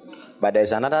 But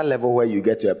there's another level where you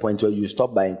get to a point where you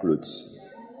stop buying clothes.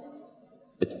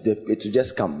 It will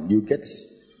just come. You get.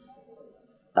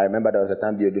 I remember there was a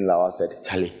time Biodun Lawal said,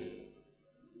 Charlie,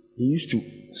 he used to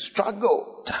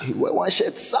struggle. He wear one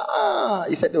shirt.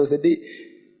 He said there was a day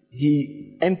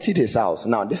he emptied his house.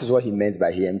 Now, this is what he meant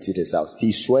by he emptied his house.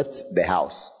 He swept the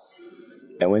house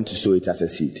and went to sow it as a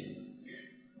seed,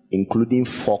 including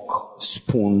fork,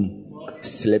 spoon,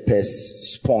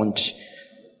 slippers, sponge,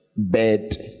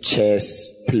 bed,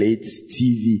 chairs, plates,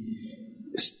 TV,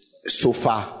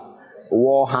 sofa,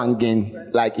 wall hanging.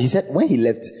 Like he said, when he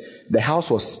left, the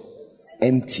house was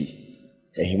empty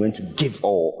and he went to give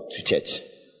all to church.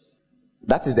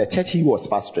 That is the church he was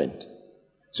pastoring.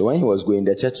 So when he was going,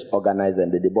 the church organized and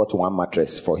they bought 1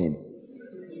 mattress for him.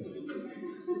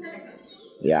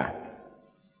 Yeah.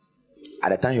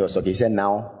 At the time he was talking, he said,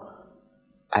 now,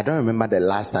 I don't remember the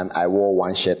last time I wore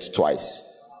 1 shirt twice.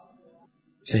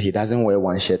 He said he doesn't wear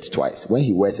 1 shirt twice. When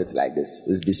he wears it like this,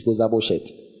 it's disposable shirt.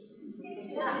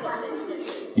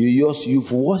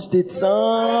 You've washed it,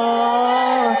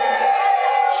 son.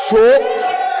 So,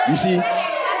 you see,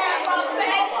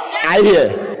 I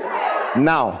hear.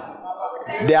 Now,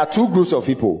 there are 2 groups of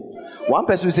people. One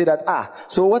person will say that,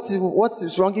 so what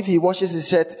is wrong if he washes his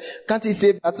shirt? Can't he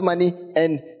save that money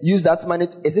and use that money?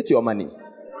 Is it your money?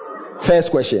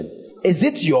 First question. Is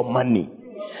it your money?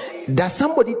 Does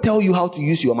somebody tell you how to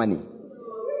use your money?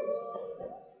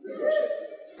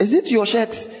 Is it your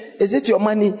shirt? Is it your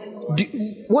money?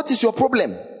 What is your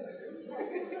problem?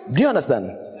 Do you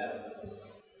understand?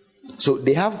 So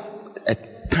they have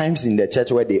times in the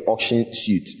church where they auction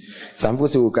suits. Some people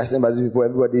say, well, Christian Brazil people,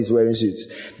 everybody is wearing suits.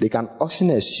 They can auction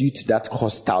a suit that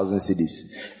costs 1,000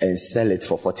 cedis and sell it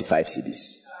for 45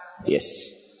 cedis.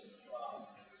 Yes.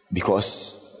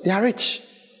 Because they are rich.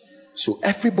 So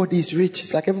everybody is rich.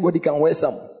 It's like everybody can wear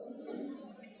some.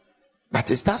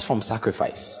 But it starts from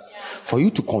sacrifice. For you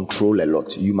to control a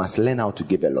lot, you must learn how to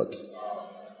give a lot.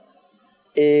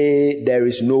 There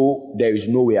is no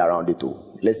way around it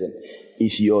all. Listen.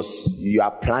 If you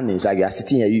are planning, it's like you are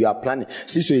sitting here, you are planning,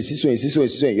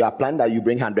 you are planning that you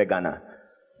bring 100 Ghana.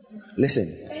 Listen.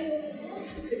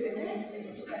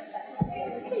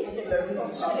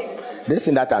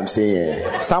 Listen that I'm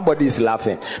saying. Somebody is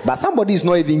laughing, but somebody is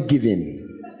not even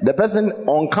giving. The person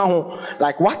on count,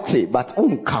 like what? But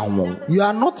on count, you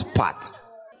are not part.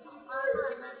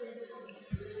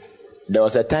 There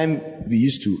was a time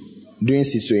during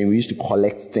Sissoing, we used to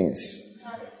collect things.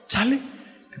 Charlie,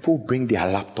 people bring their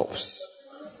laptops.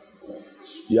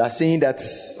 You are saying that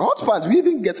hot pants, we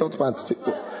even get hot pants.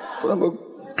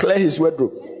 Clear his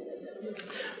wardrobe.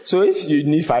 So if you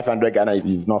need 500 Ghana, if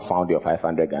you've not found your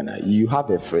 500 Ghana, you have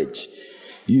a fridge.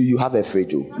 You have a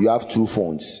fridge. You have 2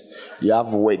 phones. You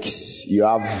have wigs. You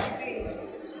have...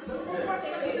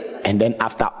 And then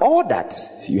after all that,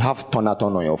 you have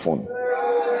Tonaton on your phone.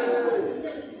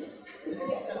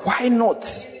 Why not?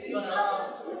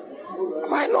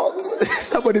 Why not?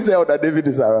 Somebody say, oh, that David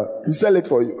is around. He sell it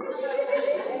for you.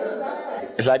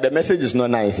 It's like the message is not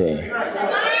nice.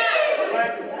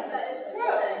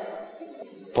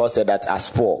 Paul said that as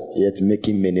poor, yet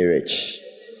making many rich.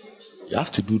 You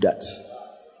have to do that.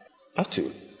 You have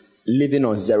to. Living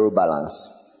on zero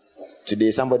balance.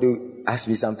 Today, somebody asked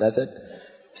me something. I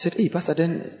said, hey, Pastor,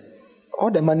 then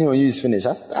all the money on you is finished.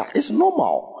 I said, it's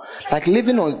normal. Like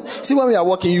living on, see when we are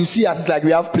working, you see us, it's like we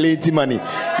have plenty money.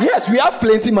 Yes, we have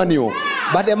plenty money,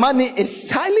 but the money is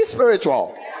highly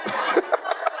spiritual.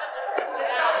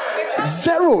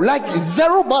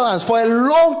 Zero balance for a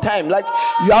long time. Like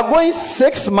you are going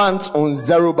 6 months on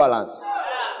zero balance.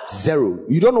 Zero.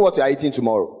 You don't know what you are eating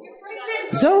tomorrow.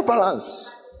 Zero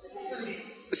balance.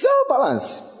 Zero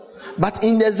balance. But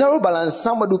in the zero balance,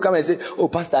 somebody will come and say, oh,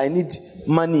 Pastor, I need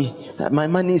money. My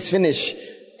money is finished.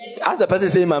 As the person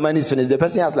saying my money is finished, the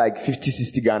person has like 50,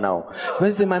 60 Ghana now. The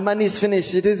person say my money is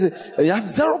finished. You have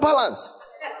zero balance.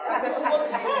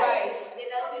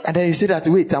 And then you say that,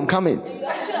 wait, I'm coming.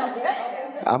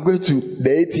 I'm going to the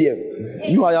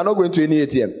ATM. You are not going to any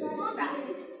ATM.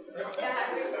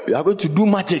 You are going to do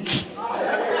magic.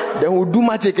 Then we'll do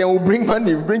magic and we'll bring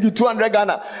money. We'll bring you 200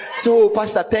 Ghana. So,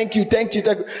 Pastor, thank you.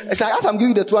 It's like, as I'm giving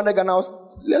you the 200 Ghana,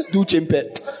 let's do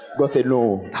chimpe. God said,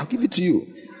 no, I'll give it to you.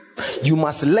 You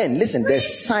must learn. Listen, the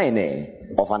sign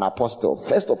of an apostle.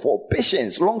 First of all,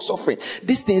 patience, long suffering.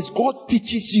 These things God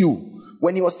teaches you.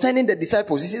 When he was sending the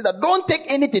disciples, he says that don't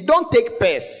take anything, don't take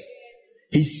purse.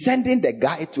 He's sending the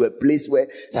guy to a place where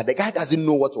so the guy doesn't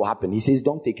know what will happen. He says,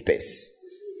 don't take purse.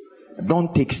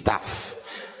 Don't take stuff.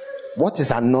 What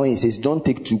is annoying is don't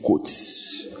take 2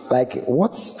 coats. Like,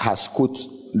 what has coats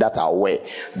that I wear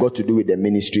got to do with the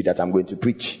ministry that I'm going to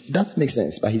preach? It doesn't make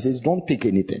sense. But he says, don't take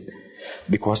anything.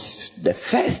 Because the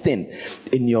first thing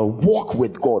in your walk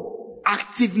with God,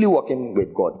 actively walking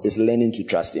with God, is learning to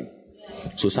trust him.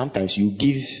 So sometimes you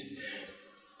give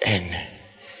and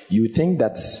you think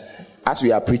that as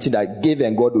we are preaching that give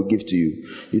and God will give to you,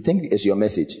 you think it's your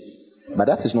message. But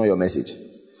that is not your message.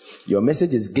 Your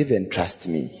message is give and trust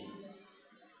me.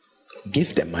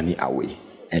 Give the money away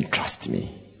and trust me.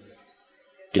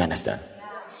 Do you understand?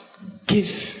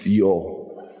 Give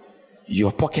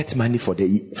your pocket money for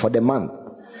the month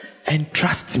and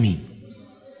trust me.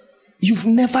 You've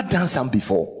never done some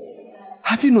before.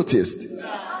 Have you noticed?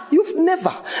 You've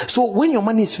never. So when your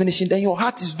money is finishing, then your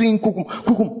heart is doing kukum,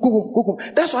 kukum, kukum,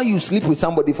 kukum. That's why you sleep with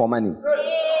somebody for money.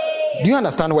 Do you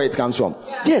understand where it comes from?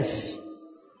 Yes.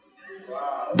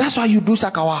 That's why you do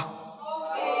sakawa.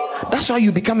 That's why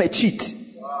you become a cheat.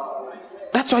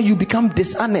 That's why you become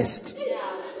dishonest.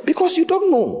 Because you don't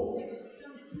know.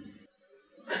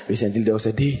 Recently there was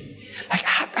a day, like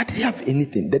I didn't have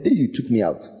anything. The day you took me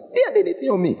out, they had anything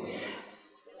on me.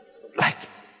 Like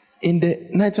in the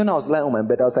night when I was lying on my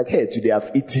bed, I was like, hey, today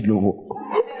I've eaten.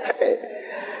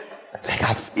 Like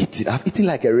I've eaten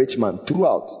like a rich man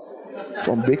throughout,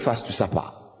 from breakfast to supper.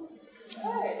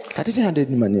 I didn't have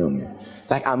any money on me.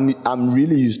 Like I'm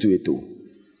really used to it too.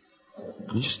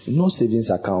 Just no savings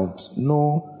account.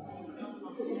 No.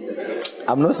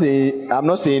 I'm not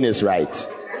saying it's right.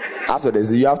 After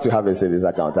this, you have to have a savings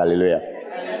account. Hallelujah.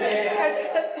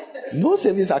 No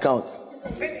savings account.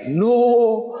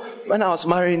 No. When I was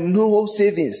married, no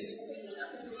savings.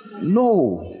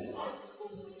 No.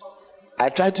 I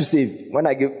tried to save when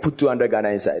I put 200 Ghana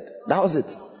inside. That was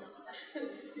it.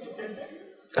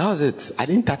 I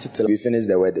didn't touch it till we finished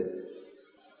the wedding.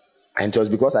 And it was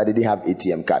because I didn't have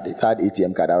ATM card. If I had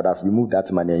ATM card, I would have removed that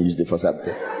money and used it for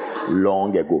something.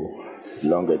 Long ago.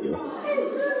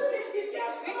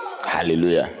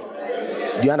 Hallelujah.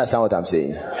 Do you understand what I'm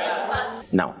saying?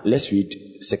 Now, let's read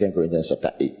 2 Corinthians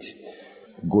chapter 8.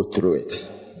 Go through it.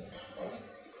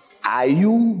 Are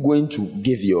you going to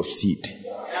give your seed?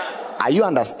 Are you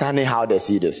understanding how the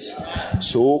seed is?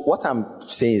 So what I'm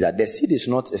saying is that the seed is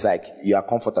not, it's like you are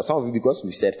comfortable. Some of you, because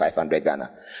we said 500 Ghana.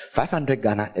 500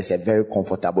 Ghana is a very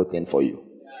comfortable thing for you.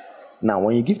 Now,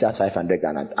 when you give that 500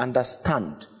 Ghana,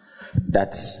 understand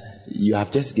that you have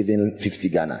just given 50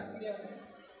 Ghana.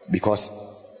 Because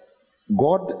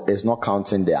God is not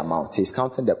counting the amount. He's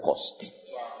counting the cost.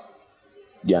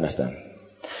 Do you understand?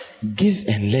 Give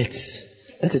and let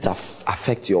it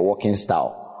affect your walking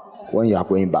style when you are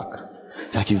going back.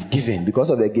 It's like you've given. Because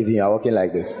of the giving, you are walking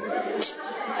like this.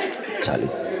 Charlie.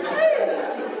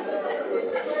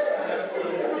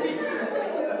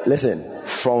 Listen,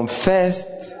 from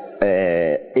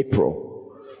 1st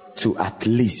April to at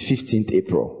least 15th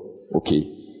April,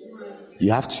 okay,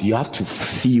 you have to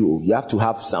feel, you have to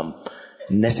have some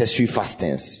necessary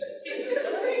fastings.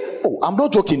 Oh, I'm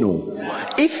not joking, no.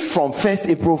 If from 1st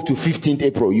April to 15th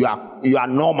April you are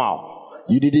normal,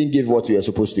 you didn't give what you were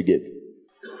supposed to give.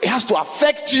 It has to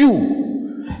affect you.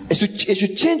 It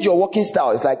should change your working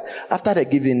style. It's like after the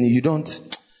giving, you don't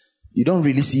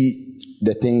really see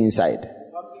the thing inside.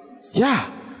 Yeah.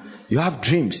 You have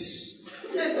dreams.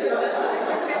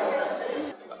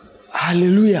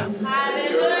 Hallelujah.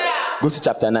 Hallelujah. Go to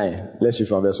chapter 9. Let's read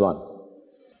from verse 1.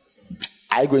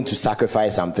 Are you going to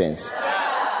sacrifice some things?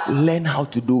 Yeah. Learn how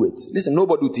to do it. Listen,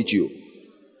 nobody will teach you.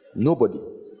 Nobody.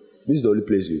 This is the only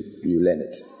place you learn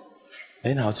it.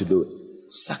 Learn how to do it.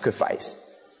 Sacrifice.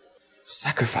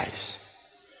 Sacrifice.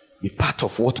 Be part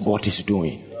of what God is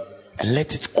doing. And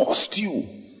let it cost you.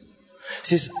 It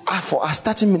says, for our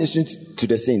starting ministry to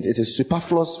the saints, it is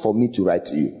superfluous for me to write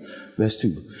to you. Verse 2.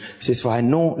 It says, for I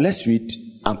know, let's read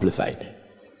Amplified.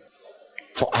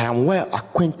 For I am well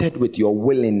acquainted with your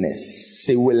willingness.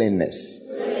 Say willingness.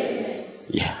 Willingness.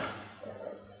 Yeah.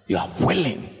 You are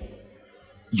willing.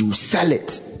 You sell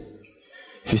it.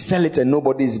 If you sell it and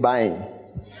nobody is buying,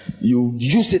 you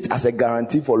use it as a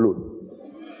guarantee for loan.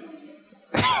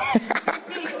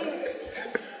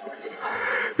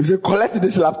 You say, collect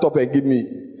this laptop and give me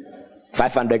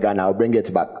 500 Ghana, I'll bring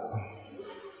it back.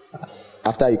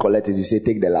 After you collect it, you say,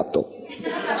 take the laptop.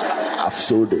 I've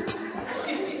sold it.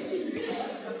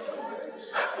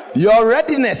 Your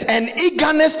readiness and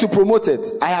eagerness to promote it.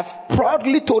 I have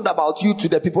proudly told about you to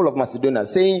the people of Macedonia,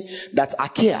 saying that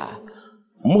Achaia,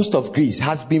 most of Greece,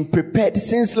 has been prepared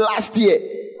since last year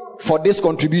for this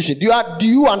contribution. Do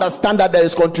you understand that there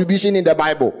is contribution in the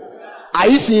Bible? Are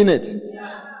you seeing it?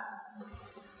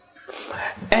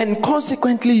 And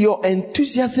consequently, your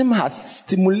enthusiasm has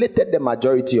stimulated the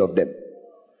majority of them.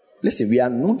 Listen, we are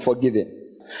known for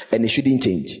giving, and it shouldn't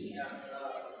change.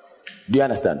 Do you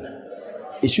understand?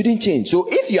 It shouldn't change. So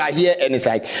if you are here and it's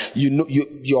like,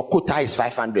 your quota is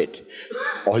 500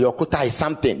 or your quota is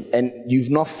something and you've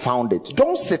not found it,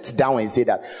 don't sit down and say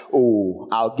that, oh,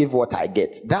 I'll give what I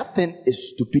get. That thing is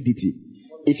stupidity.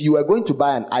 If you are going to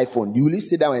buy an iPhone, you will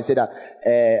sit down and say that,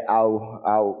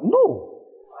 no.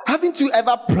 Haven't you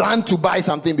ever planned to buy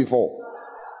something before?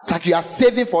 It's like you are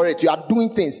saving for it. You are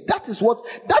doing things. That is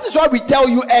why we tell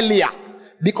you earlier.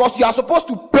 Because you are supposed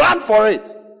to plan for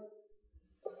it.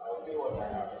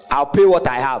 I'll pay what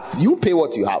I have. You pay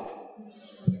what you have.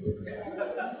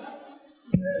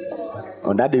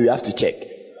 On that day, you have to check.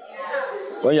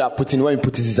 When you put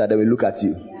it inside, they will look at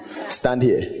you. Stand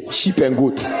here. Sheep and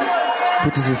goats.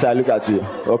 Put it inside, look at you.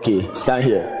 Okay, stand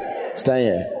here. Stand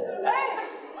here.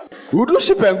 We'll do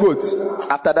sheep and goats.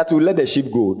 After that, we'll let the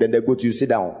sheep go. Then the goat, you sit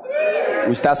down.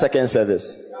 We'll start second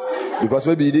service. Because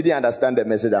maybe you didn't understand the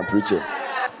message I'm preaching.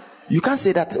 You can't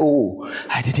say that, oh,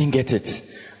 I didn't get it.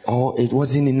 Or it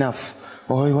wasn't enough.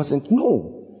 Or it wasn't.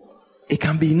 No. It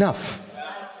can be enough.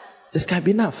 This can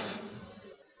be enough.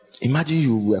 Imagine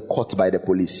you were caught by the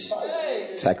police.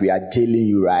 It's like we are jailing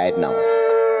you right now.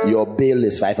 Your bail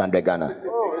is 500 Ghana.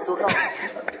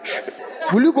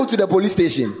 Will you go to the police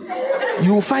station?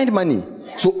 You will find money.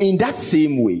 So in that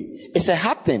same way, it's a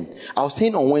hard thing. I was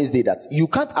saying on Wednesday that you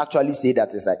can't actually say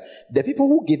that it's like the people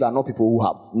who give are not people who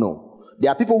have. No.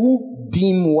 There are people who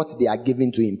deem what they are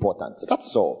giving to important.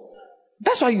 That's all.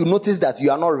 That's why you notice that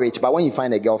you are not rich, but when you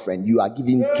find a girlfriend, you are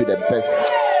giving to the person.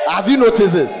 Have you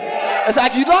noticed it? It's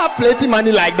like you don't have plenty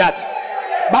money like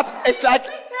that. But it's like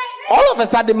all of a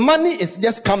sudden money is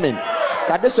just coming.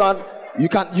 So this one, you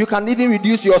can even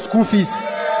reduce your school fees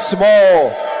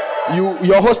small.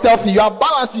 Your hostel fee, you have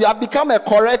balanced, you have become a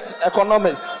correct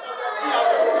economist.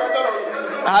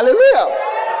 Hallelujah.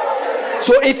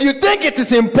 So if you think it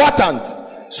is important,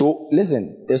 so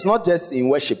listen, it's not just in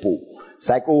worship. It's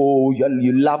like, oh,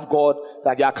 you love God, it's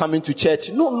like you are coming to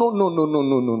church.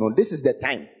 No. This is the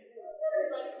time.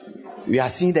 We are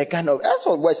seeing the kind of, that's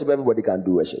what worship, everybody can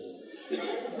do worship.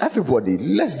 Everybody,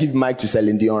 let's give mic to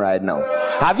Celine Dion right now.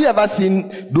 Have you ever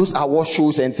seen those award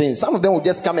shows and things? Some of them will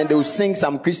just come and they will sing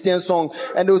some Christian song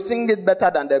and they will sing it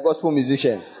better than the gospel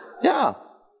musicians. Yeah.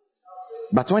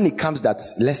 But when it comes that,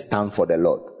 let's stand for the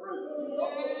Lord.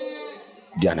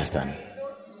 Do you understand?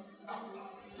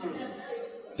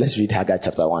 Let's read Haggai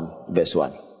chapter 1, verse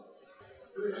 1.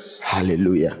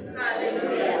 Hallelujah.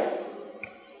 Hallelujah.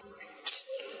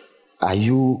 Are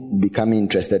you becoming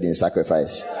interested in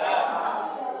sacrifice?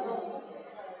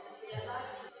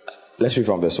 Let's read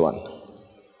from verse 1.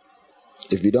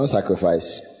 If we don't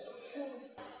sacrifice,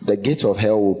 the gates of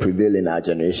hell will prevail in our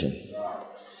generation.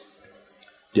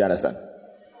 Do you understand?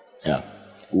 Yeah.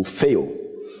 We'll fail.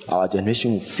 Our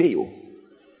generation will fail.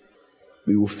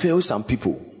 We will fail some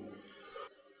people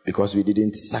because we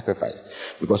didn't sacrifice.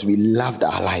 Because we loved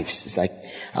our lives. It's like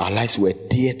our lives were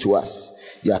dear to us.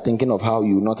 You are thinking of how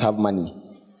you will not have money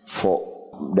for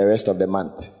the rest of the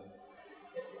month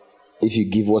if you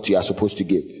give what you are supposed to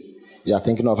give. You are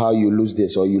thinking of how you lose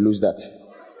this or you lose that.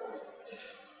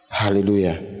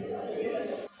 Hallelujah.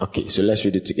 Okay, so let's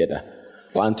read it together.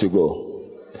 1 to go.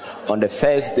 On the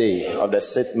first day of the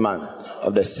 6th month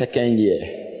of the 2nd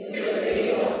year.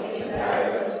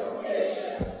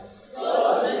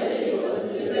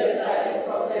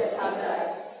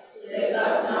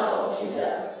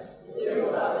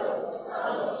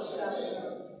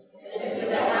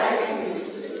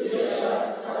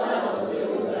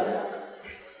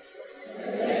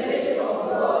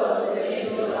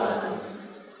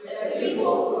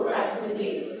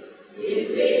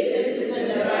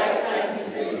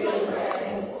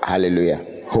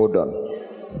 Hallelujah. Hold on.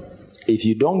 If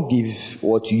you don't give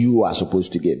what you are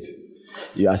supposed to give,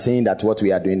 you are saying that what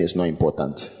we are doing is not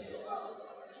important.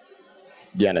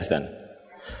 Do you understand?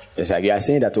 It's like you are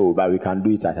saying that, oh, but we can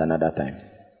do it at another time.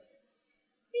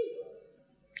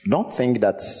 Don't think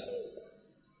that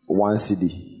 1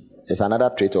 cedi is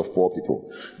another trait of poor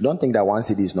people. Don't think that 1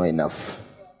 cedi is not enough.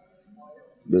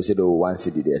 They say, oh, 1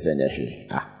 cedi, there's energy.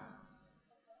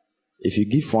 If you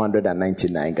give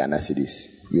 499 Ghana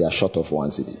cedis, we are short of 1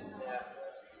 cedi.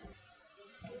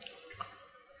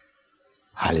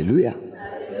 Hallelujah.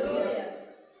 Hallelujah.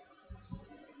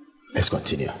 Let's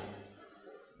continue.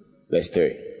 Verse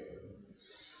 3.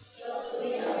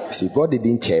 See, God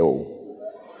didn't care.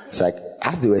 It's like,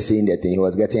 as they were saying that thing, he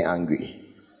was getting angry.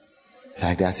 It's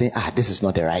like they're saying, this is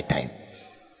not the right time.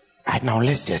 Right now,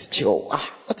 let's just chill.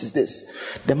 What is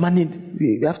this? The money,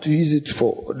 we have to use it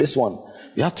for this one.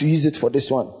 We have to use it for this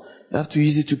one. We have to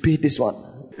use it to pay this one.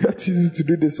 We have to use it to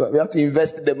do this one. We have to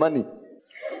invest the money.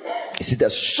 You see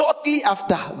that shortly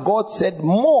after, God said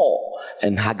more,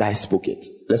 and Haggai spoke it.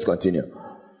 Let's continue.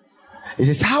 He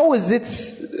says, how is it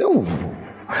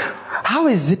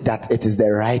that it is the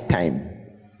right time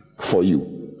for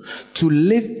you to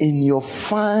live in your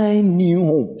fine new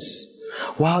homes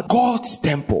while God's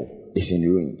temple is in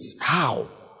ruins? How?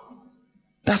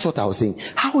 That's what I was saying.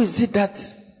 How is it that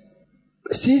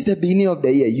since the beginning of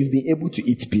the year you've been able to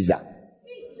eat pizza?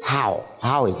 How?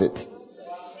 How is it?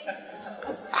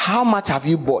 How much have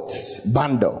you bought?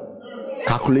 Bundle.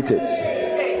 Calculate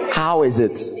it. How is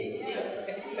it?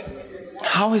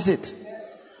 How is it?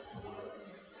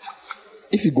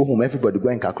 If you go home, everybody go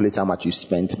and calculate how much you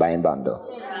spent buying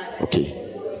bundle. Okay.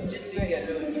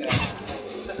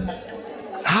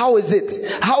 How is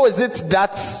it? How is it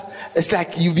that it's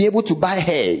like you've been able to buy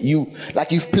hair?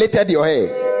 You've plaited your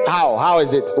hair. How? How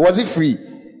is it? Was it free?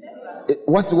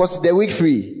 Was the wig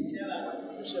free?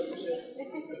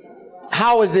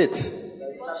 How is it?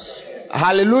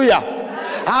 Hallelujah.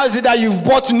 How is it that you've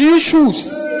bought new shoes?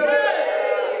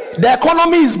 The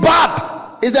economy is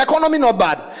bad. Is the economy not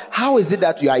bad? How is it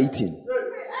that you are eating?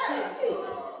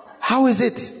 How is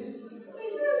it?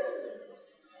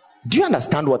 Do you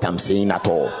understand what I'm saying at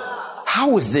all?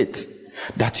 How is it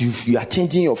that you are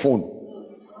changing your phone?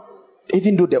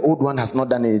 Even though the old one has not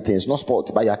done anything, it's not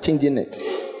spoiled, but you are changing it.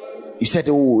 You said,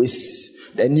 oh,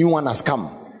 the new one has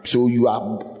come. So you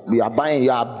are buying,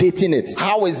 you are updating it.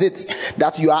 How is it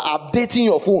that you are updating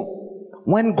your phone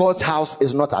when God's house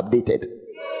is not updated?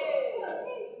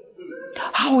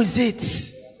 How is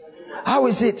it? How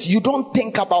is it you don't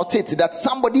think about it that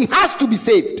somebody has to be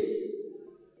saved?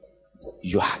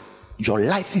 Your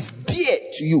life is dear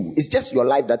to you. It's just your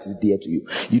life that is dear to you.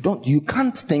 You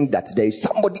can't think that there is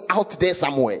somebody out there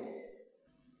somewhere.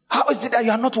 How is it that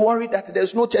you are not worried that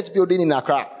there's no church building in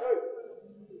Accra?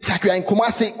 It's like we are in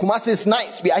Kumasi. Kumasi is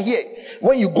nice. We are here.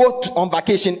 When you go on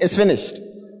vacation, it's finished.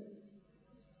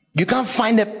 You can't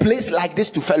find a place like this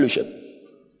to fellowship.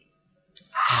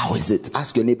 How is it?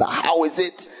 Ask your neighbor, how is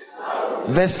it?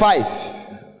 Verse 5.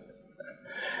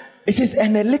 It says,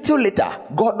 and a little later,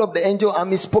 God of the angel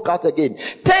army spoke out again.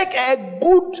 Take a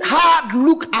good hard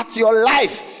look at your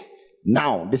life.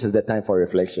 Now, this is the time for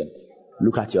reflection.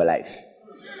 Look at your life.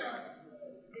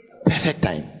 Perfect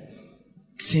time.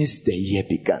 Since the year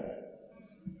began,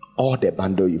 all the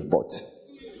bundle you've bought.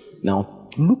 Now,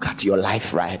 look at your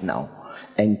life right now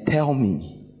and tell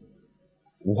me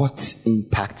what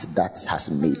impact that has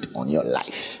made on your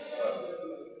life.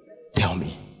 Tell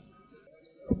me.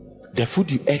 The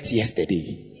food you ate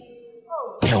yesterday.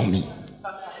 Tell me.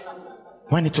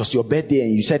 When it was your birthday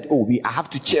and you said, oh, I have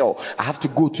to chill. I have to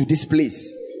go to this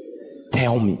place.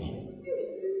 Tell me.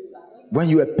 When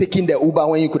you were picking the Uber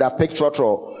when you could have picked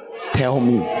Trotro. Tell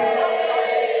me.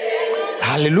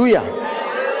 Hallelujah.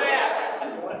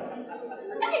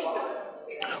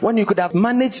 When you could have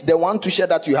managed the one t-shirt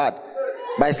that you had,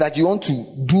 but it's like you want to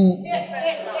do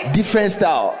different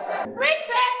style.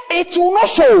 It will not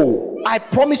show. I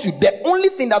promise you, the only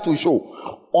thing that will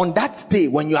show on that day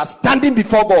when you are standing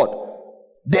before God,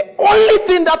 the only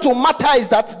thing that will matter is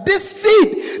that this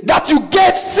seed that you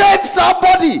gave saved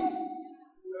somebody.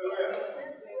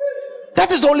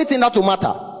 That is the only thing that will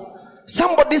matter.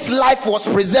 Somebody's life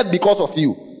was preserved because of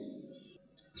you.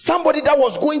 Somebody that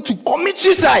was going to commit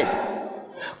suicide,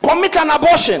 commit an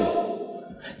abortion,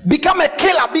 become a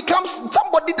killer, become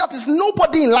somebody that is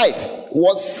nobody in life,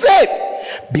 was saved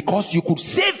because you could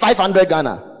save 500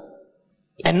 Ghana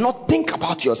and not think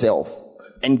about yourself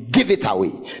and give it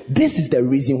away. This is the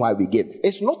reason why we give.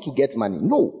 It's not to get money.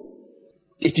 No.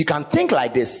 If you can think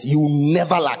like this, you will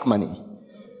never lack money.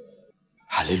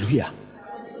 Hallelujah.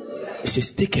 It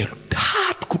says, take a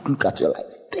hard, good look at your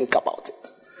life. Think about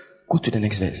it. Go to the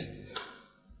next verse.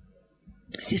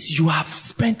 It says, you have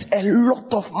spent a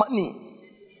lot of money,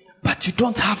 but you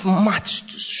don't have much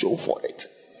to show for it.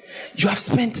 You have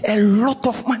spent a lot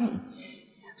of money.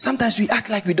 Sometimes we act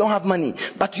like we don't have money,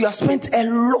 but you have spent a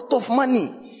lot of money.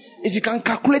 If you can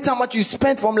calculate how much you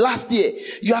spent from last year,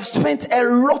 you have spent a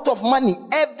lot of money.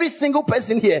 Every single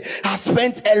person here has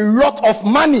spent a lot of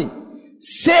money.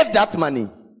 Save that money.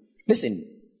 Listen,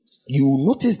 you will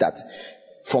notice that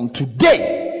from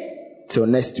today till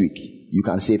next week, you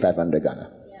can save 500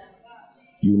 Ghana.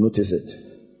 You will notice it.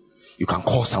 You can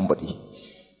call somebody.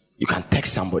 You can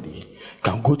text somebody. You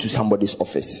can go to somebody's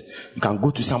office. You can go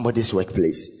to somebody's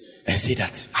workplace and say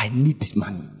that I need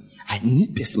money. I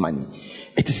need this money.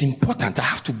 It is important. I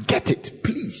have to get it.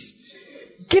 Please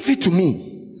give it to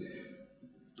me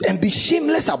and be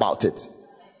shameless about it.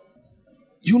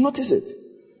 You notice it.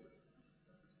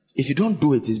 If you don't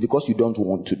do it, it's because you don't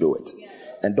want to do it.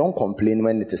 And don't complain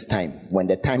when it is time. When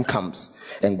the time comes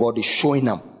and God is showing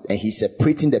up and he's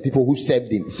separating the people who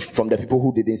served him from the people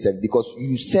who didn't serve, because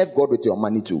you serve God with your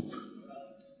money too.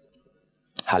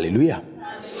 Hallelujah.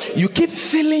 You keep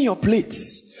filling your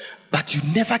plates, but you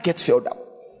never get filled up.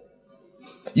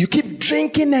 You keep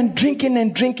drinking and drinking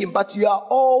and drinking, but you are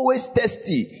always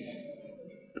thirsty.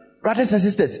 Brothers and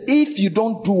sisters, if you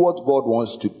don't do what God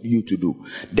wants you to do,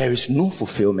 there is no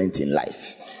fulfillment in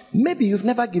life. Maybe you've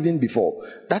never given before.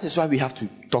 That is why we have to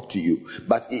talk to you.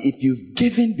 But if you've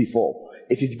given before,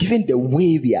 if you've given the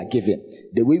way we are given,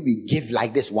 the way we give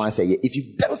like this once a year, if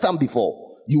you've done some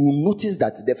before, you will notice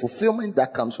that the fulfillment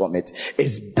that comes from it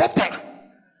is better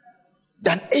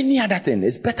than any other thing.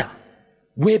 It's better.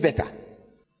 Way better.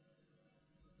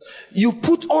 You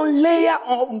put on layer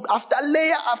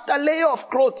after layer of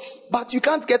clothes, but you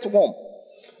can't get warm.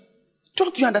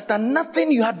 Don't you understand?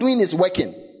 Nothing you are doing is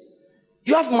working.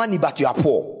 You have money, but you are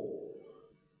poor.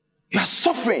 You are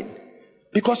suffering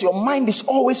because your mind is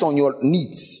always on your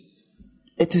needs.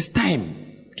 It is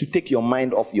time to take your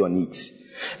mind off your needs.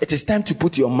 It is time to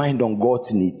put your mind on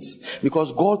God's needs,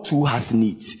 because God too has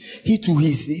needs. He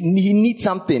needs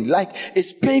something. Like,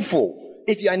 it's painful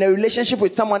if you're in a relationship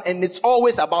with someone and it's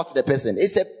always about the person.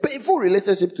 It's a painful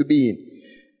relationship to be in.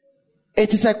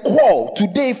 It is a call.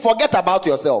 Today, forget about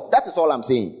yourself. That is all I'm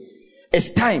saying.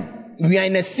 It's time. We are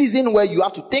in a season where you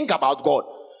have to think about God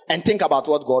and think about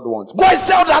what God wants. Go and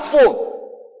sell that phone.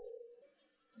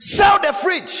 Sell the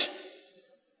fridge.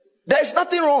 There is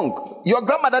nothing wrong. Your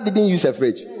grandmother didn't use a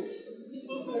fridge.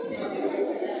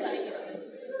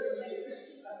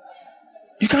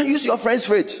 You can use your friend's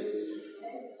fridge.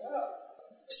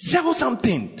 Sell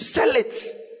something. Sell it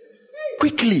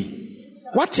quickly.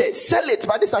 Watch it. Sell it.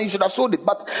 By this time you should have sold it.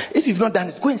 But if you've not done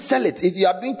it, go and sell it. If you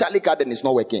are doing tally card and it's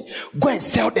not working, go and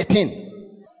sell the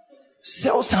thing.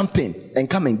 Sell something and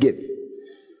come and give.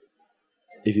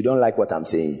 If you don't like what I'm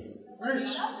saying,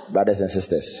 brothers and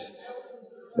sisters,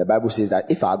 the Bible says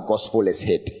that if our gospel is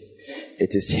hid,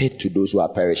 it is hid to those who are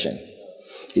perishing.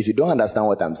 If you don't understand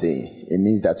what I'm saying, it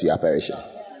means that you are perishing.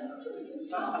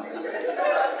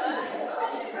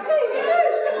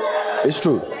 It's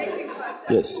true.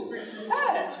 Yes.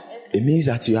 It means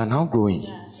that you are now growing.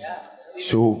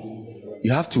 So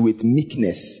you have to, with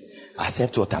meekness,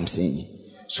 accept what I'm saying,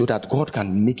 so that God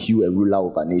can make you a ruler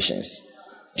over nations.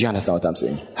 Do you understand what I'm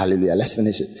saying? Hallelujah. Let's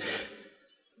finish it.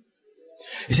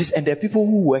 It says, and the people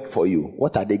who work for you,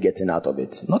 what are they getting out of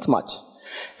it? Not much.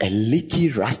 A leaky,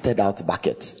 rusted out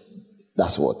bucket.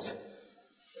 That's what.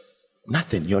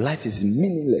 Nothing. Your life is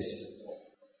meaningless.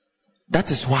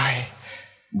 That is why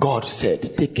God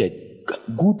said, take a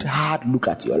good hard look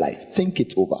at your life. Think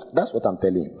it over. That's what I'm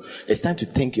telling you. It's time to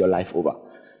think your life over.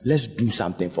 Let's do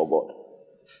something for God.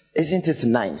 Isn't it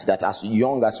nice that as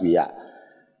young as we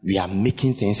are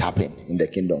making things happen in the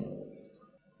kingdom?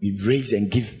 We raise and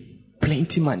give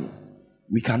plenty money.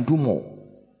 We can do more.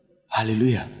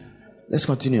 Hallelujah. Let's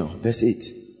continue. Verse 8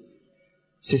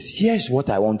 says, here's what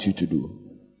I want you to do.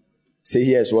 Say,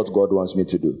 here's what God wants me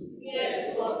to do.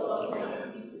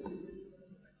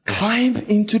 Climb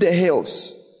into the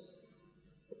hills.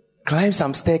 Climb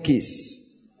some staircase.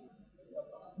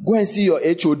 Go and see your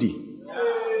HOD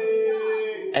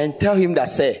and tell him that,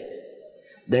 say,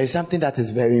 There is something that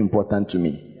is very important to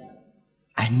me.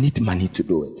 I need money to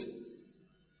do it.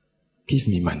 Give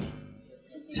me money.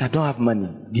 Say, I don't have money.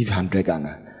 Give 100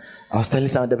 Ghana. I was telling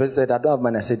someone, the person said, I don't have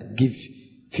money. I said, give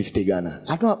 50 Ghana.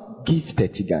 I don't give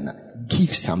 30 Ghana.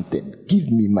 Give something. Give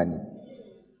me money.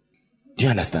 Do you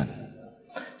understand?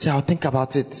 Say, I'll think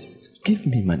about it. Give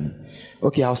me money.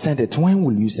 Okay, I'll send it. When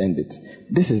will you send it?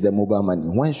 This is the mobile money.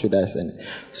 When should I send it?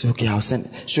 So, okay, I'll send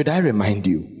it. Should I remind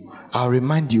you? I'll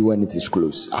remind you when it is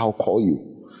close. I'll call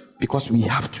you. Because we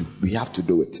have to. We have to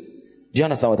do it. Do you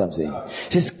understand what I'm saying?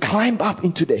 Just climb up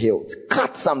into the hills.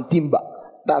 Cut some timber.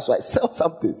 That's why. Sell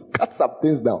some things. Cut some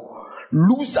things down.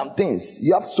 Lose some things.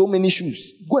 You have so many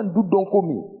shoes. Go and do Don't Call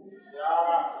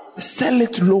Me. Sell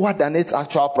it lower than its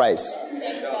actual price.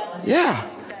 Yeah.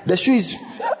 The shoe is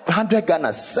 100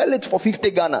 Ghana. Sell it for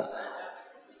 50 Ghana.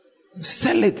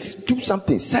 Sell it. Do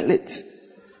something. Sell it.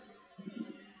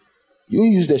 You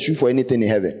use the shoe for anything in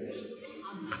heaven.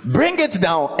 Bring it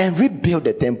down and rebuild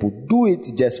the temple. Do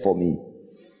it just for me.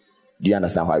 Do you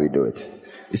understand why we do it?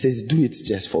 It says, do it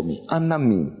just for me. Honor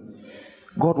me.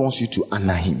 God wants you to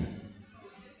honor him.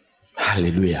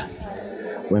 Hallelujah.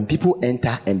 When people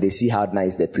enter and they see how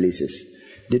nice the place is,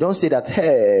 they don't say that,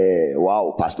 hey,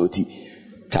 wow, Pastor T.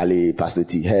 Charlie, Pastor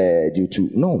T, hey, you too.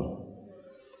 No.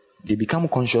 They become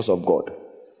conscious of God.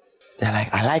 They're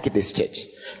like, I like this church.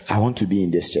 I want to be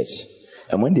in this church.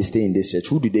 And when they stay in this church,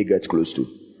 who do they get close to?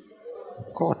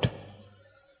 God.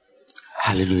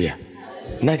 Hallelujah.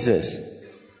 Next verse. It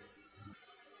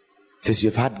says,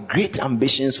 you've had great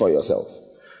ambitions for yourself,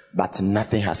 but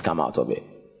nothing has come out of it.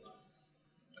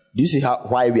 Do you see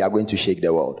why we are going to shake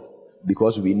the world?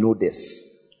 Because we know this.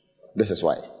 This is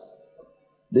why.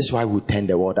 This is why we turn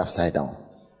the world upside down.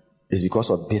 It's because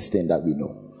of this thing that we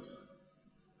know.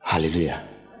 Hallelujah.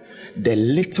 The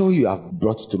little you have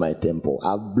brought to my temple,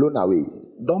 I've blown away.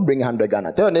 Don't bring 100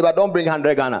 Ghana. Tell your neighbor, don't bring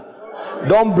 100 Ghana.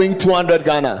 Don't bring 200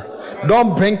 Ghana.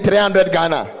 Don't bring 300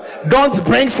 Ghana. Don't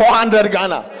bring 400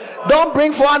 Ghana. Don't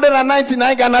bring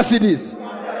 499 Ghana cedis.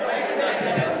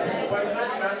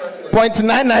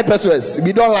 0.99 pesos.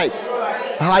 We don't like.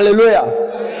 Hallelujah.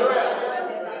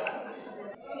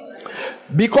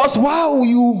 Because while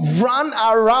you've run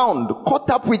around, caught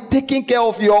up with taking care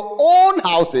of your own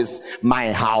houses,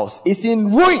 my house is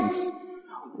in ruins.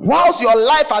 Whilst your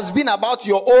life has been about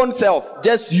your own self,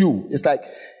 just you. It's like,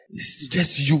 it's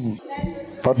just you.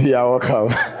 Papi, you're welcome.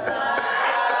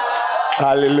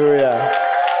 Hallelujah.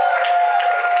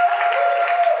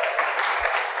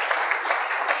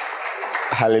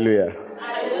 Hallelujah.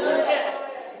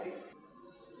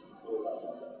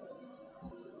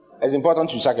 It's important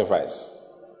to sacrifice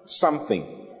something.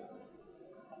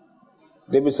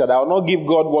 David said, I will not give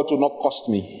God what will not cost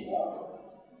me.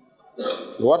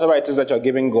 Whatever it is that you're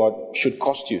giving God should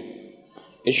cost you.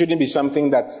 It shouldn't be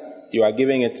something that you are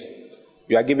giving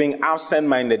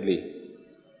absent-mindedly.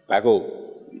 Like,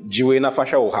 oh, Jiwe na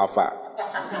fasha o hafa.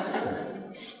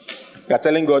 You are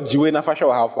telling God, Jiwe na fasha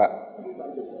o hafa.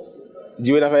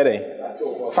 Jiwe na fere.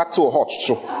 Fatu o hot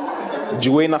so.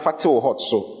 Jiwe na fatu o hot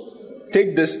so.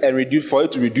 Take this and reduce for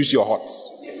it to reduce your hot.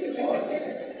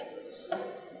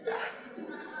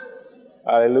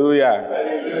 Hallelujah.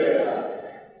 Hallelujah.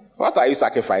 What are you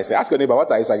sacrificing? Ask your neighbor,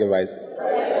 what are you sacrificing?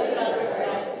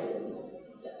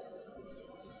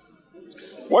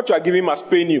 What you are giving must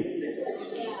pain you.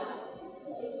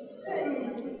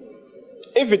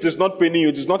 If it is not paining you,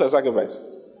 it is not a sacrifice.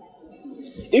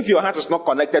 If your heart is not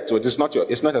connected to it, it's not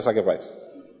a sacrifice.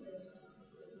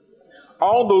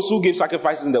 All those who give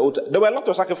sacrifices in the Old Testament, there were a lot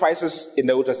of sacrifices in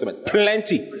the Old Testament.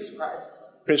 Plenty.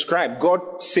 Prescribed.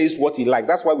 God says what he likes.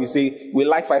 That's why we say we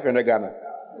like 500 Ghana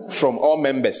from all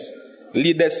members.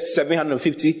 Leaders,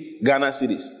 750 Ghana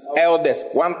cedis. Elders,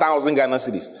 1,000 Ghana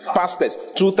cedis. Pastors,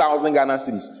 2,000 Ghana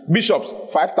cedis. Bishops,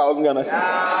 5,000 Ghana cedis.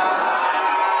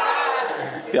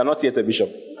 You are not yet a bishop.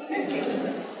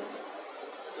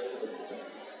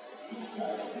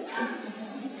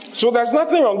 So there's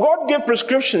nothing wrong. God gave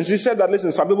prescriptions. He said that,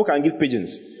 listen, some people can give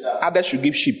pigeons. Others should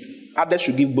give sheep. Others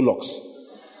should give bullocks.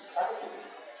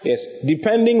 Yes.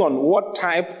 Depending on what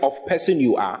type of person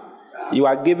you are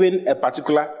given a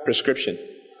particular prescription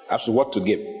as to what to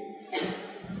give.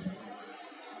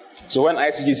 So when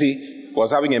ICGC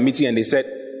was having a meeting and they said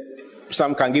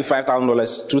some can give $5,000,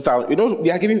 $2,000, you know,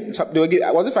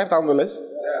 was it $5,000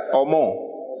 or more?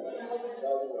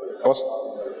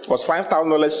 Was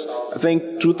 $5,000, I think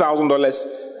 $2,000,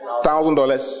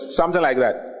 $1,000, something like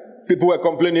that. People were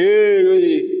complaining,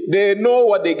 hey, they know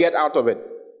what they get out of it.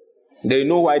 They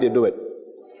know why they do it.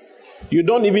 You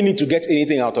don't even need to get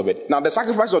anything out of it. Now, the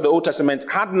sacrifice of the Old Testament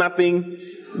had nothing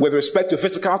with respect to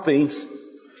physical things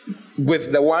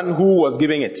with the one who was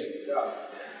giving it.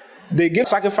 They gave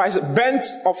sacrifice, burnt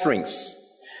offerings,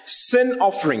 sin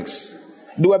offerings.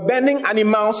 They were burning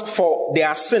animals for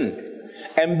their sin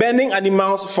and burning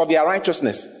animals for their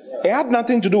righteousness. It had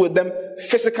nothing to do with them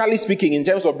physically speaking in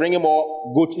terms of bringing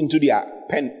more goats into their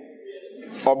pen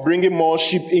or bringing more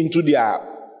sheep into their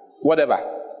whatever.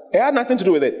 It had nothing to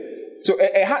do with it. So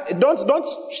don't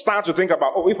start to think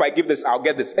about, oh, if I give this, I'll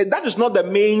get this. That is not the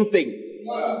main thing.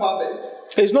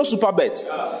 It's not super bet.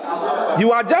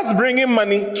 You are just bringing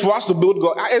money for us to build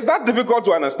God. Is that difficult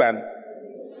to understand?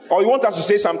 Or you want us to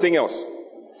say something else?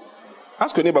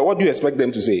 Ask your neighbor, what do you expect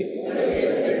them to say?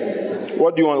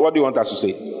 What do you want us to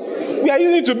say? We are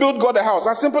using it to build God a house.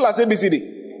 As simple as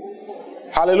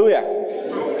ABCD.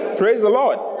 Hallelujah. Praise the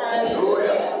Lord.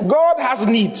 Hallelujah. God has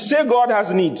need. Say God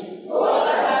has need.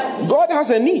 God has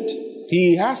a need.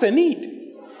 He has a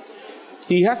need.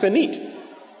 He has a need.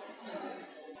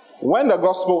 When the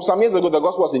gospel, some years ago, the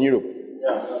gospel was in Europe.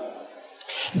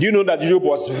 Do you know that Europe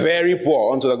was very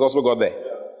poor until the gospel got there?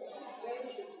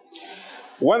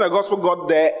 When the gospel got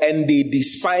there and they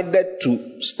decided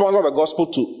to sponsor the gospel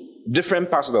to different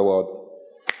parts of the world,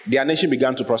 their nation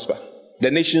began to prosper. The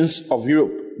nations of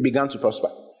Europe began to prosper.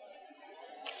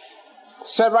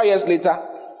 Several years later,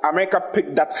 America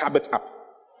picked that habit up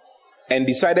and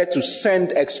decided to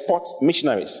export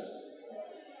missionaries.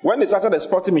 When they started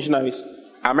exporting missionaries,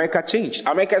 America changed.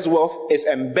 America's wealth is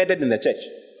embedded in the church.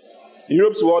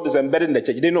 Europe's wealth is embedded in the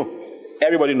church. They know.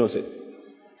 Everybody knows it.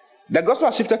 The gospel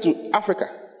has shifted to Africa.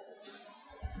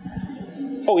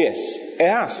 Oh yes, it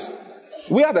has.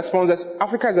 We are the sponsors.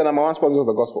 Africa is the number one sponsor of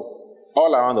the gospel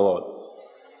all around the world.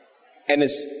 And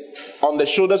it's on the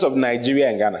shoulders of Nigeria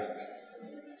and Ghana.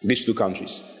 These two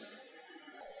countries.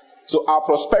 So our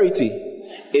prosperity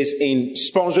is in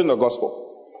sponsoring the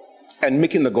gospel and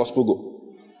making the gospel go.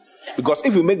 Because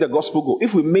if we make the gospel go,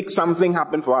 if we make something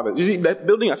happen for others, you see, the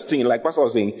building has seen, like Pastor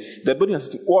was saying, the building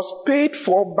has seen, was paid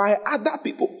for by other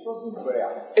people. It wasn't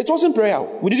prayer. It wasn't prayer.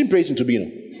 We didn't pray it into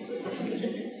being.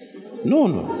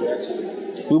 No.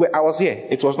 I was here.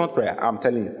 It was not prayer. I'm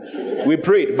telling you. We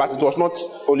prayed, but it was not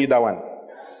only that one.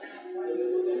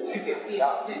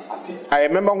 I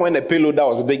remember when the payloader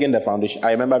was digging the foundation.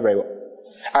 I remember very well.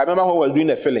 I remember when we were doing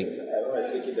the filling.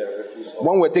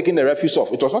 When we were taking the refuse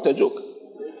off. It was not a joke.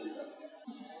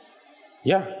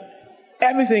 Yeah.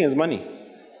 Everything is money.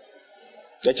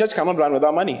 The church cannot run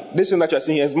without money. This thing that you are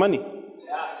seeing here is money.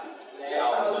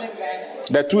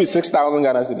 The 2 is 6,000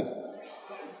 Ghana cedis.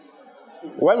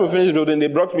 When we finished building, they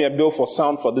brought me a bill for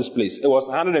sound for this place. It was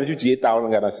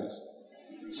 158,000 Ghana cedis.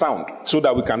 Sound. So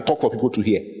that we can talk for people to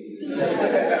hear.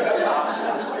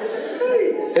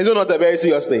 Is it not a very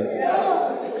serious thing?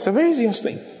 It's a very serious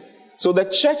thing. So the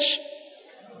church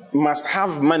must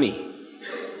have money.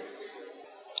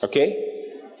 Okay?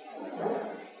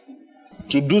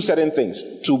 To do certain things,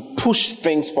 to push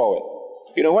things forward.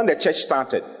 You know, when the church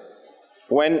started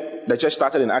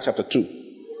in Acts chapter 2,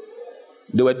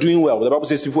 they were doing well. The Bible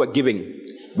says people were giving.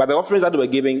 But the offerings that they were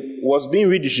giving was being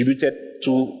redistributed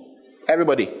to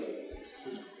everybody.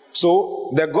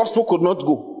 So the gospel could not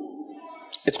go.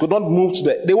 It could not move to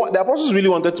the apostles really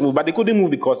wanted to move, but they couldn't move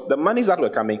because the monies that were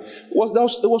coming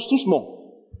was too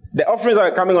small. The offerings that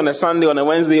were coming on a Sunday, on a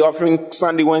Wednesday, offering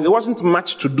Sunday, Wednesday, it wasn't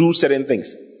much to do certain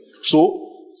things.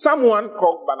 So someone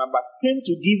called Barnabas came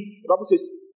to give, the Bible says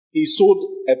he sold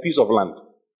a piece of land.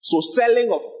 So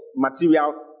selling of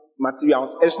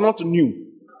materials is not new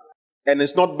and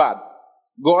it's not bad.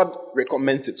 God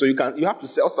recommends it. So you have to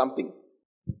sell something.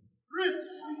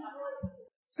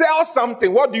 Sell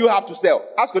something. What do you have to sell?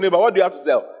 Ask your neighbor, what do you have to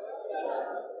sell?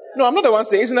 No, I'm not the one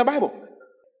saying, it's in the Bible.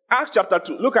 Acts chapter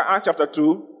 2. Look at Acts chapter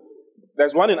 2.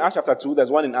 There's one in Acts chapter 2. There's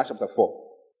one in Acts chapter 4.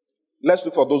 Let's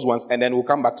look for those ones and then we'll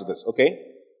come back to this, okay?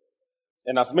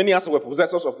 And as many as were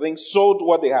possessors of things sold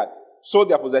what they had, sold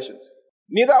their possessions.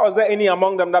 Neither was there any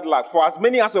among them that lacked. For as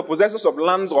many as were possessors of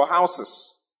lands or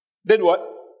houses did what?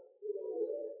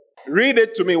 Read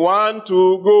it to me. 1,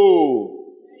 2, go.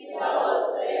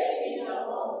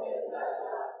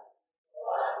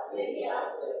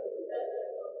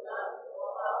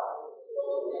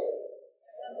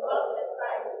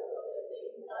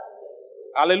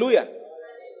 Hallelujah.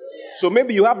 So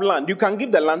maybe you have land. You can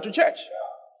give the land to church.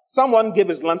 Someone gave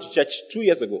his land to church 2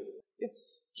 years ago.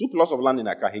 It's 2 plots of land in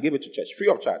Accra. He gave it to church, free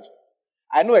of charge.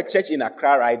 I know a church in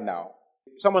Accra right now.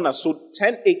 Someone has sold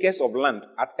 10 acres of land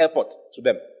at airport to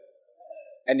them.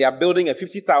 And they are building a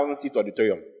 50,000 seat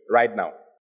auditorium right now.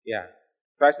 Yeah.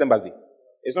 Christ Embassy.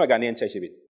 It's not a Ghanaian church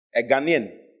even. A Ghanaian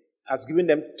has given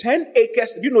them 10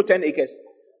 acres. Do you know 10 acres?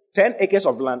 10 acres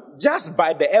of land just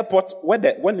by the airport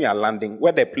when we are landing,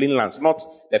 where the plane lands, not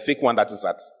the fake one that is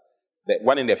at the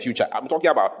one in the future. I'm talking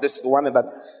about this one that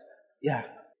Yeah.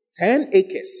 10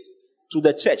 acres to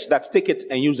the church that take it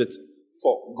and use it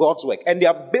for God's work. And they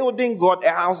are building God a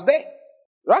house there.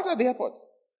 Right at the airport.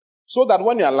 So that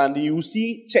when you are landing, you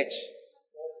see church.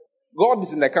 God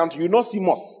is in the country. You not see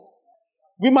mosque.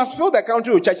 We must fill the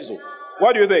country with churches.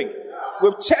 What do you think?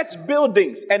 With church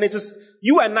buildings. And it is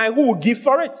you and I who will give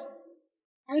for it.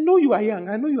 I know you are young.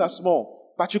 I know you are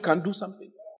small. But you can do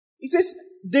something. He says,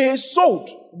 they sold.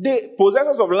 The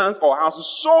possessors of lands or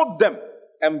houses sold them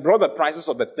and brought the prices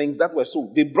of the things that were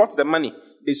sold. They brought the money.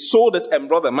 They sold it and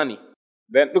brought the money.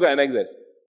 Then look at the next verse.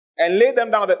 And laid them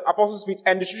down at the apostles' feet,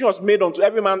 and distribution was made unto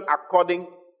every man according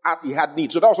as he had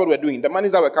need. So that was what we're doing. The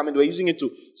monies that were coming, they were using it to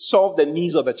solve the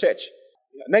needs of the church.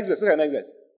 Next verse, look at the next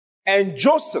verse. And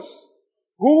Joseph,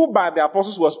 who by the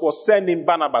apostles was sending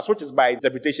Barnabas, which is by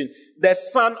interpretation, the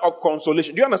son of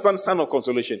consolation. Do you understand son of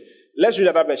consolation? Let's read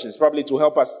other versions, probably to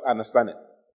help us understand it.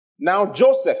 Now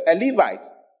Joseph, a Levite,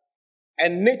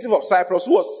 and native of Cyprus,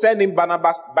 who was sending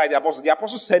Barnabas by the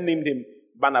apostles sent him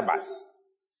Barnabas.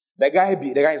 The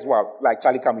guy is wow, like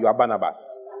Charlie Cam, you are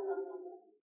Barnabas.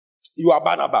 You are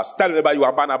Barnabas. Tell everybody you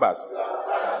are Barnabas.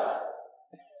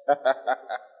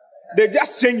 They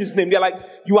just changed his name. They're like,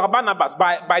 you are Barnabas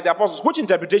by the apostles, which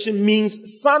interpretation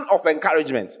means son of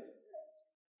encouragement.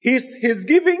 His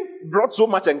giving brought so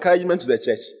much encouragement to the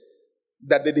church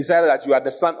that they decided that you are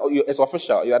the son, it's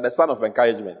official, you are the son of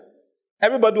encouragement.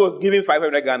 Everybody was giving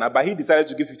 500 Ghana, but he decided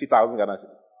to give 50,000 Ghana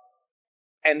cedis.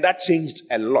 And that changed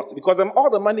a lot because all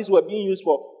the monies were being used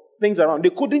for things around.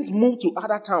 They couldn't move to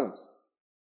other towns.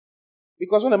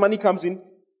 Because when the money comes in,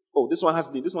 oh, this one has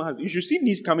need, this one has need. You should see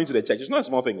these coming to the church. It's not a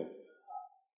small thing.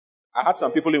 I had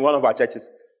some people in one of our churches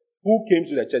who came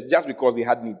to the church just because they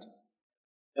had need.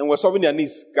 And were solving their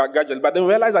needs gradually. But then we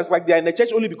realized it's like they are in the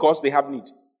church only because they have need.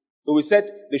 So we said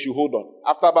they should hold on.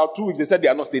 After about 2 weeks, they said they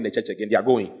are not staying in the church again. They are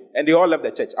going. And they all left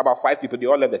the church. About 5 people, they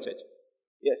all left the church.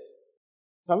 Yes.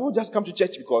 Some people just come to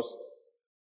church because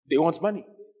they want money.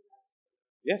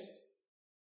 Yes.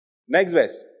 Next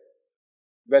verse.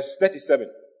 Verse 37.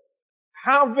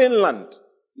 Having land.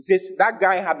 He says that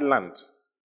guy had land.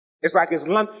 It's like his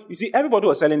land. You see, everybody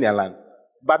was selling their land.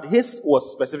 But his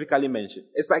was specifically mentioned.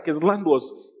 It's like his land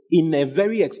was in a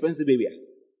very expensive area.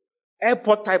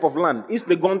 Airport type of land. East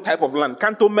Legon type of land.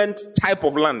 Cantonment type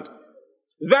of land.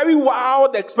 Very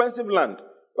wild, expensive land.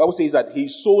 The Bible says that he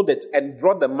sold it and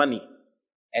brought the money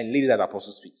and laid it at the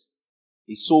apostles' feet.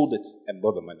 He sold it and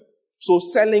brought the money. So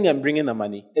selling and bringing the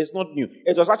money is not new.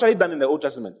 It was actually done in the Old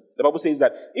Testament. The Bible says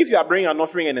that if you are bringing an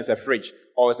offering and it's a fridge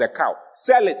or it's a cow,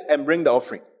 sell it and bring the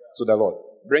offering to the Lord.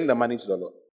 Bring the money to the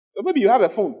Lord. So maybe you have a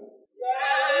phone.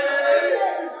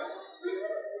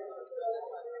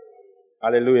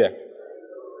 Hallelujah.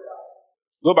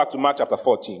 Go back to Mark chapter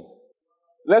 14.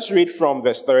 Let's read from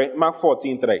verse 3. Mark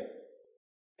 14:3.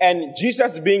 And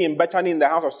Jesus being in Bethany in the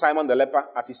house of Simon the leper,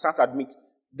 as he sat at meat,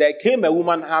 there came a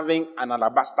woman having an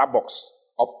alabaster box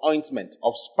of ointment,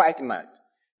 of spikenard.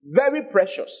 Very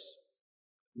precious.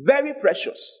 Very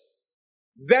precious.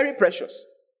 Very precious.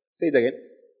 Say it again.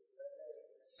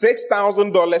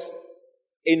 $6,000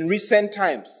 in recent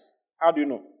times. How do you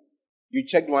know? You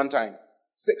checked one time.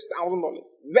 $6,000.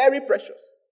 Very precious.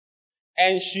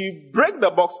 And she broke the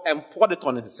box and poured it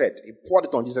on his head. He poured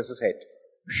it on Jesus' head.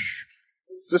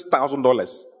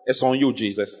 $6,000. It's on you,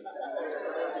 Jesus.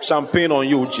 Champagne on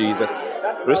you, Jesus.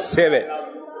 Receive it.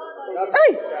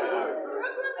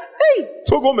 Hey,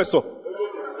 Togo Meso.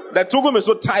 The Togo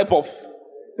Meso type of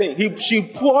thing. She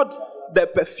poured the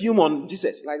perfume on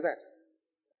Jesus like that.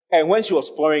 And when she was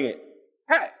pouring it,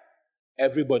 hey,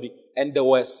 everybody. And there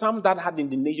were some that had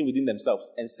indignation within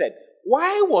themselves and said,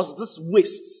 why was this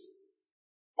waste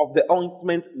of the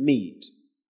ointment made?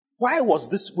 Why was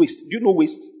this waste? Do you know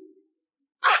waste?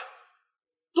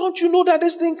 Don't you know that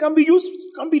this thing can be used?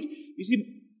 You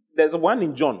see, there's one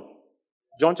in John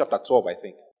chapter 12, I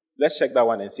think. Let's check that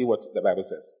one and see what the Bible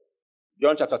says.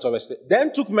 John chapter 12, verse 6.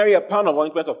 Then took Mary a pound of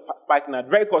ointment of spikenard,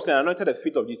 very costly, and anointed the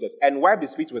feet of Jesus, and wiped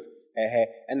his feet with her hair.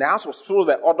 And the house was filled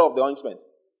with the odor of the ointment.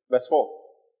 Verse 4.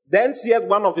 Then said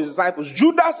one of his disciples,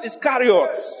 Judas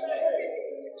Iscariot.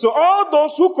 So all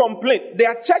those who complain, they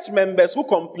are church members who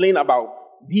complain about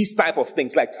these type of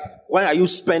things. Like, why are you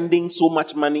spending so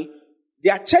much money? They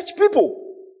are church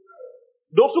people.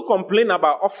 Those who complain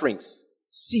about offerings,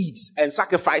 seeds, and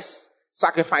sacrifices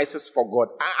for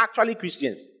God are actually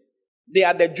Christians. They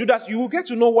are the Judas. You will get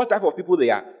to know what type of people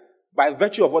they are by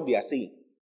virtue of what they are saying.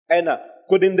 And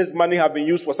couldn't this money have been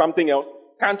used for something else?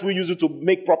 Can't we use it to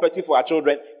make property for our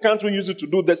children? Can't we use it to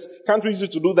do this? Can't we use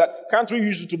it to do that? Can't we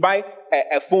use it to buy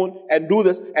a phone and do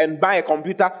this and buy a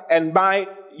computer and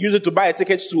use it to buy a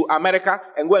ticket to America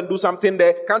and go and do something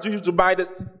there? Can't we use it to buy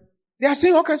this? They are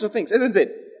saying all kinds of things, isn't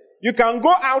it? You can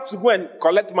go out to go and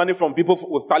collect money from people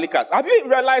with tally cards. Have you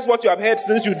realized what you have heard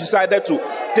since you decided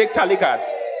to take tally cards?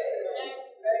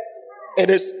 It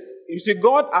is, you see,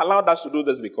 God allowed us to do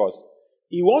this because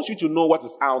He wants you to know what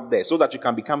is out there so that you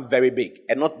can become very big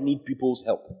and not need people's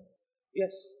help.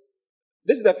 Yes.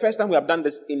 This is the first time we have done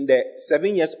this in the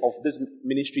 7 years of this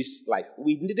ministry's life.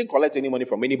 We didn't collect any money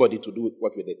from anybody to do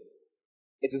what we did.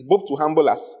 It is both to humble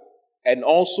us and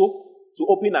also to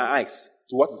open our eyes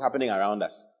to what is happening around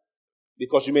us.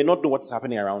 Because you may not know what is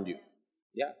happening around you.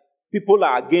 Yeah. People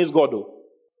are against God, though.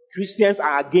 Christians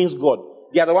are against God.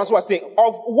 They are the ones who are saying,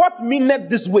 of what meaneth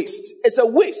this waste? It's a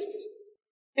waste.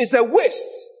 It's a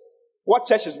waste. What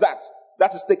church is that?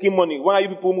 That is taking money. Why are you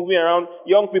people moving around?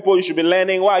 Young people, you should be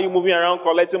learning. Why are you moving around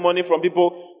collecting money from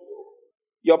people?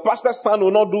 Your pastor's son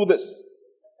will not do this.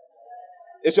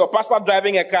 Is your pastor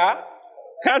driving a car?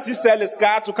 Can't he sell his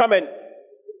car to come and...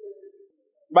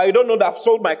 But you don't know that I've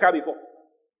sold my car before.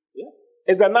 Yeah?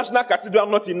 Is the National Cathedral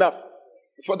not enough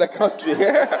for the country?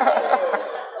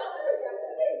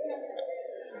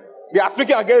 They are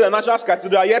speaking against the National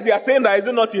Cathedral, yet they are saying that is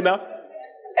it not enough?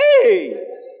 Hey!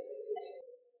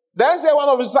 Then said one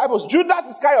of his disciples, Judas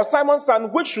Iscariot, Simon's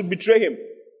son, which should betray him.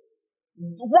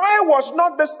 Why was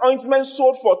not this ointment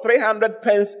sold for 300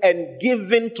 pence and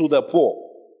given to the poor?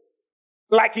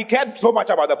 Like he cared so much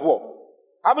about the poor.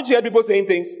 Haven't you heard people saying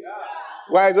things?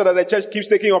 Why is it that the church keeps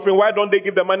taking offering? Why don't they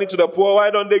give the money to the poor? Why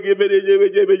don't they give it?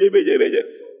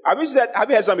 Have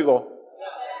you heard some before?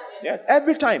 Yes,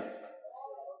 every time.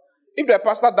 If the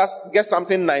pastor gets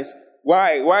something nice,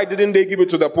 why didn't they give it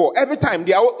to the poor? Every time.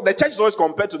 The church is always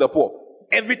compared to the poor.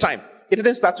 Every time. It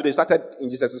didn't start today. It started in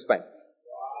Jesus' time.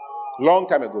 Long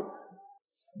time ago.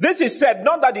 This is said,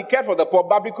 not that he cared for the poor,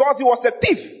 but because he was a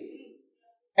thief.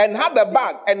 And had the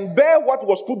bag and bear what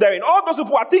was put therein. All those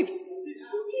people are thieves.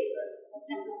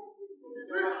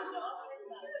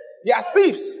 They are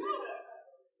thieves.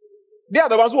 They are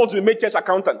the ones who want to be made church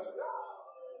accountants.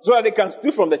 So that they can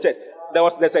steal from the church.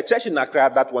 There's a church in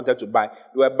Accra that wanted to buy.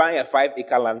 They were buying a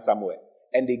 5-acre land somewhere.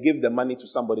 And they gave the money to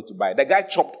somebody to buy. The guy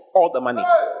chopped all the money.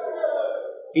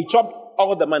 He chopped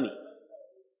all the money.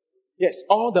 Yes,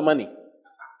 all the money.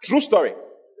 True story.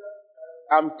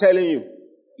 I'm telling you.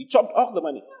 He chopped all the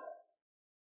money.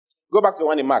 Go back to the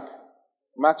one in Mark.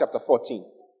 Mark chapter 14.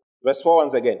 Verse 4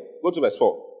 once again. Go to verse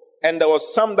 4. And there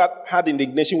was some that had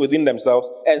indignation within themselves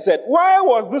and said, why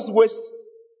was this waste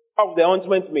of the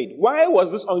ointment made? Why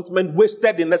was this ointment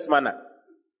wasted in this manner?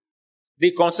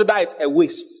 They consider it a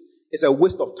waste. It's a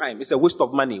waste of time. It's a waste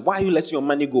of money. Why are you letting your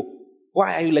money go?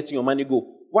 Why are you letting your money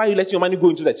go? Why are you letting your money go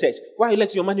into the church? Why are you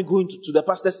letting your money go into the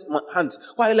pastor's hands?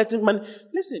 Why are you letting money?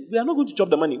 Listen, we are not going to chop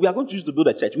the money. We are going to use to build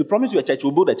a church. We promise you a church.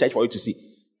 We'll build a church for you to see.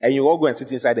 And you all go and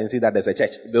sit inside and see that there's a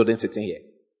church building sitting here.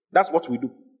 That's what we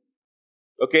do.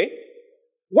 Okay?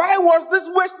 Why was this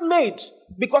waste made?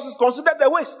 Because it's considered a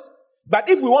waste. But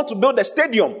if we want to build a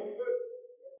stadium, do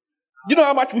you know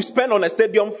how much we spend on a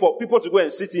stadium for people to go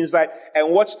and sit inside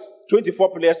and watch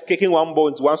 24 players kicking one ball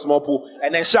into one small pool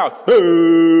and then shout,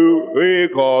 hey,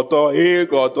 Koto, hey,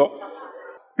 Koto.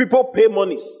 People pay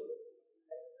monies.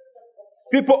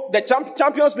 People, the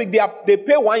Champions League, they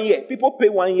pay 1 year. People pay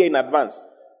 1 year in advance.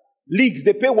 Leagues,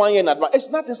 they pay 1 year in advance. It's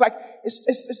not,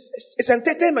 it's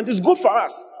entertainment. It's good for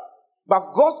us.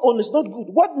 But God's own is not good.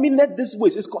 What meaneth this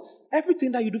waste?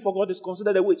 Everything that you do for God is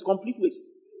considered a waste. Complete waste.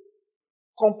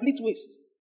 Complete waste.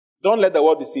 Don't let the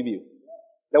world deceive you.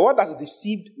 The world has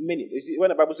deceived many. You see, when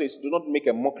the Bible says, do not make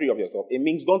a mockery of yourself, it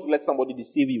means don't let somebody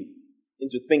deceive you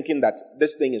into thinking that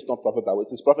this thing is not profitable.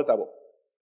 It is profitable.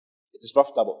 It is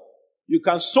profitable. You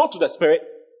can sow to the spirit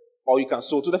or you can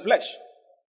sow to the flesh.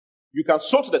 You can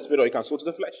sow to the spirit or you can sow to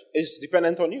the flesh. It's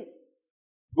dependent on you.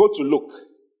 Go to Luke.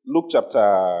 Luke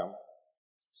chapter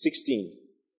 16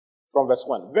 from verse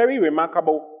 1. Very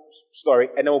remarkable story,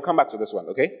 and then we'll come back to this one,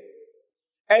 okay?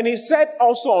 And he said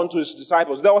also unto his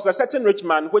disciples, there was a certain rich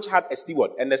man which had a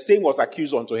steward, and the same was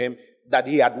accused unto him that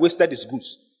he had wasted his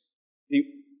goods.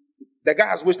 The guy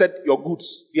has wasted your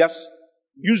goods. He has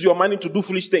used your money to do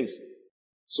foolish things.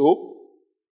 So,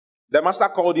 the master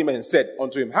called him and said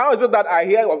unto him, how is it that I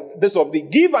hear of this of thee?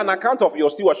 Give an account of your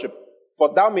stewardship,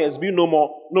 for thou mayest be no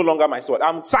longer my steward.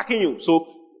 I'm sacking you. So,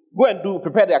 go and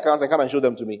prepare the accounts and come and show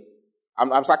them to me.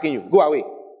 I'm sacking you. Go away.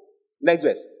 Next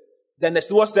verse. Then the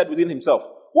steward said within himself,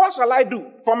 what shall I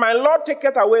do? For my Lord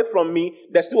taketh away from me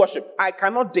the stewardship. I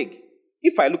cannot dig.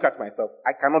 If I look at myself,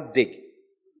 I cannot dig.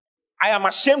 I am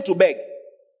ashamed to beg.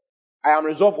 I am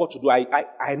resolved what to do.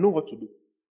 I know what to do.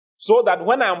 So that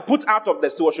when I am put out of the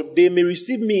stewardship, they may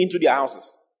receive me into their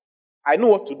houses. I know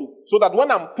what to do. So that when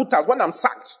I'm put out, when I'm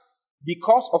sacked,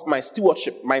 because of my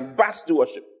stewardship, my bad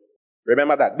stewardship,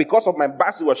 Remember that. Because of my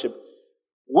bad stewardship.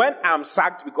 When I'm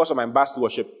sacked because of my bad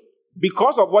stewardship,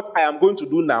 because of what I am going to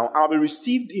do now, I'll be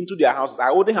received into their houses.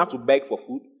 I wouldn't have to beg for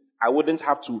food. I wouldn't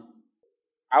have to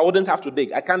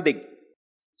dig. I can't dig.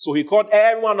 So he called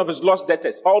every one of his lost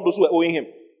debtors, all those who were owing him,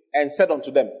 and said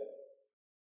unto them,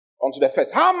 unto the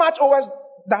first, how much owest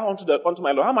thou unto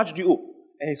my Lord? How much do you owe?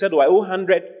 And he said, I owe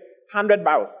 100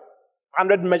 barrels,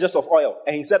 100 measures of oil.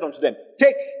 And he said unto them,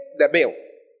 take the bill,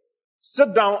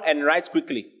 sit down and write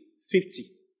quickly, 50.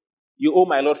 You owe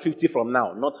my Lord 50 from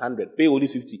now, not 100. Pay only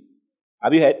 50.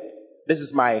 Have you heard? This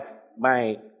is my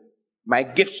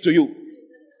gift to you.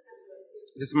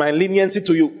 This is my leniency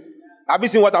to you. Have you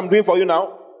seen what I'm doing for you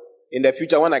now? In the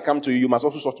future, when I come to you, you must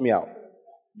also sort me out. Do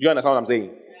you understand what I'm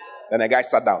saying? Then the guy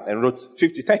sat down and wrote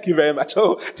 50. Thank you very much.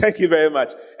 Oh, thank you very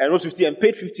much. And wrote 50 and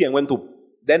paid 50 and went home.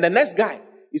 Then the next guy,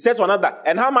 he said to another,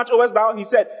 and how much owest thou? He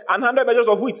said, 100 measures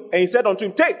of wheat. And he said unto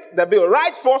him, take the bill,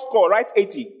 write 4 score, write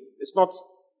 80. It's not,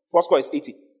 4 score is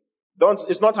 80.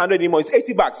 It's not 100 anymore, it's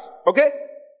 80 bucks. Okay?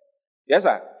 Yes,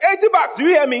 sir. 80 bucks. Do you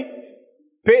hear me?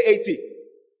 Pay 80.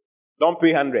 Don't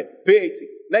pay 100. Pay 80.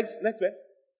 Next verse.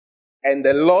 And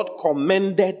the Lord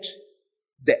commended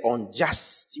the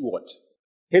unjust steward.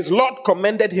 His Lord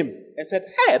commended him and said,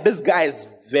 hey, this guy is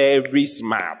very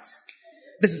smart.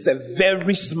 This is a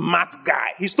very smart guy.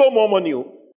 He stole more money.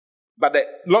 But the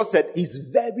Lord said, he's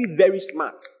very, very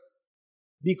smart.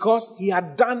 Because he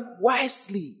had done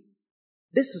wisely.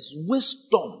 This is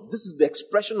wisdom. This is the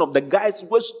expression of the guy's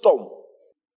wisdom.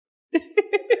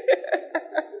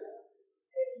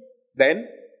 Then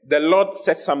the Lord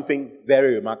said something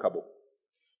very remarkable.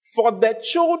 For the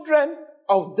children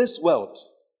of this world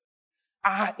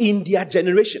are in their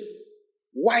generation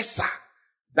wiser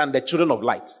than the children of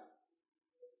light.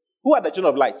 Who are the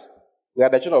children of light? We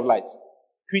are the children of light.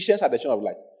 Christians are the children of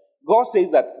light. God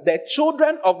says that the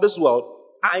children of this world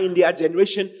are in their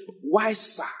generation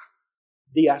wiser.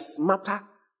 They are smarter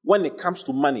when it comes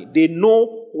to money. They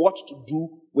know what to do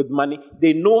with money.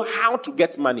 They know how to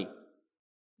get money.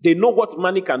 They know what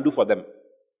money can do for them.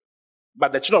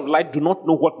 But the children of light do not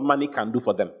know what money can do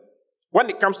for them. When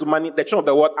it comes to money, the children of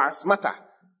the world are smarter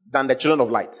than the children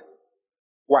of light.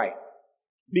 Why?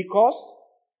 Because,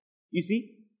 you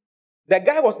see, the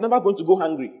guy was never going to go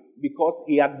hungry because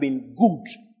he had been good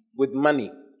with money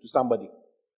to somebody.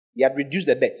 He had reduced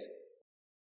the debt.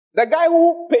 The guy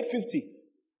who paid 50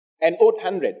 and owed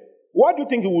 100, what do you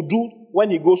think he will do when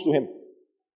he goes to him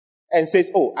and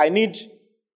says, oh, I need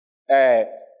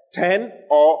 10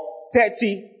 or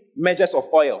 30 measures of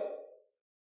oil?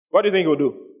 What do you think he'll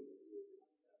do?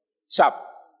 Sharp.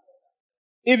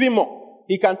 Even more.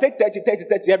 He can take 30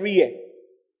 every year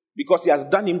because he has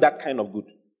done him that kind of good.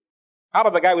 How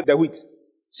about the guy with the wheat?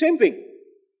 Same thing.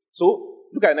 So,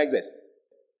 look at the next verse.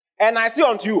 And I say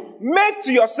unto you, make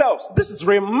to yourselves, this is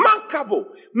remarkable,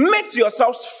 make to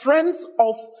yourselves friends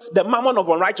of the mammon of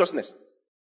unrighteousness,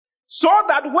 so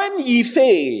that when ye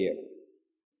fail,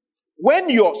 when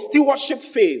your stewardship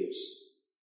fails,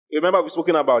 you remember we've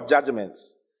spoken about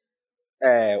judgments.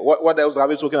 What else have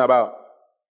we spoken about?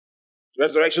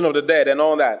 Resurrection of the dead and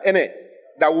all that. Innit?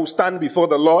 That will stand before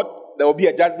the Lord. There will be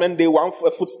a judgment day, 1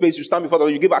 foot space, you stand before the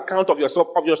Lord, you give account of yourself,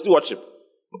 of your stewardship.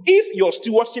 If your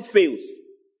stewardship fails,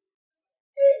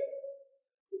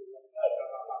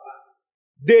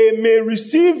 they may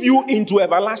receive you into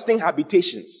everlasting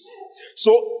habitations.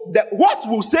 So, what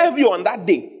will save you on that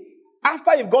day,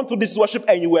 after you've gone through this worship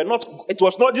and you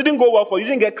didn't go well for you,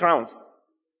 didn't get crowns.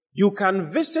 You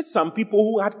can visit some people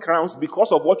who had crowns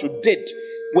because of what you did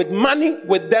with money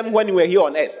with them when you were here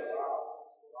on earth.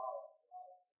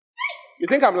 You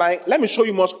think I'm lying? Let me show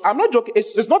you more. I'm not joking.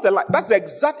 It's not a lie. That's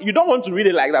exactly, you don't want to read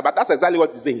it like that, but that's exactly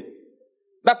what he's saying.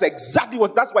 That's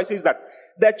why he says that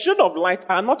the children of light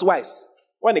are not wise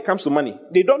when it comes to money.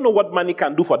 They don't know what money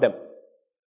can do for them.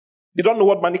 They don't know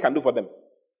what money can do for them.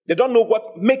 They don't know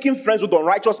what making friends with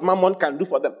unrighteous mammon can do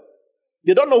for them.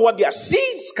 They don't know what their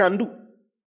seeds can do.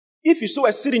 If you sow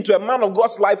a seed into a man of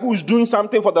God's life who is doing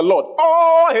something for the Lord,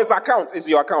 all his account is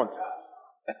your account.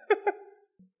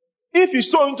 If you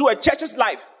sow into a church's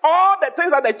life, all the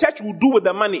things that the church will do with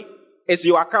the money is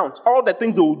your account. All the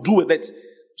things they will do with it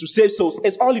to save souls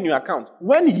is all in your account.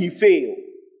 When he failed,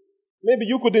 maybe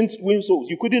you couldn't win souls,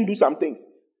 you couldn't do some things.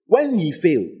 When he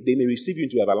failed, they may receive you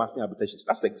into everlasting habitations.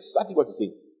 That's exactly what he's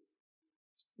saying.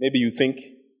 Maybe you think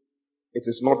it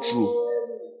is not true.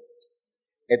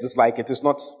 It is like it is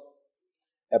not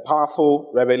a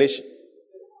powerful revelation.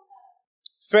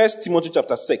 1 Timothy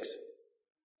chapter 6,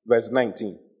 verse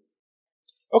 19.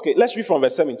 Okay, let's read from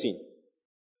verse 17.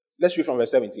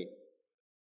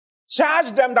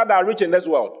 Charge them that are rich in this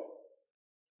world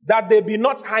that they be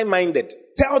not high-minded.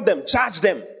 Tell them, charge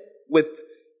them with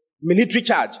military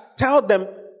charge. Tell them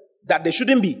that they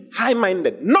shouldn't be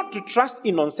high-minded, not to trust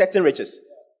in uncertain riches,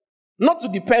 not to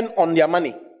depend on their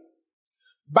money,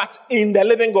 but in the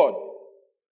living God,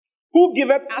 who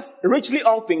giveth us richly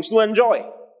all things to enjoy.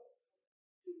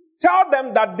 Tell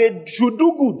them that they should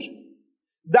do good,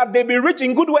 that they be rich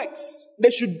in good works. They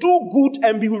should do good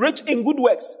and be rich in good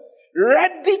works,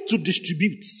 ready to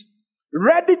distribute,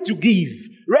 ready to give,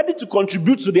 ready to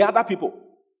contribute to the other people,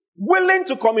 willing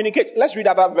to communicate. Let's read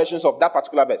other versions of that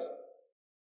particular verse.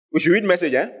 We should read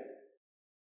Message,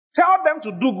 Tell them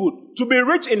to do good, to be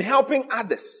rich in helping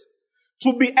others,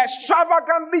 to be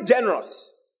extravagantly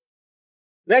generous.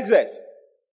 Next verse.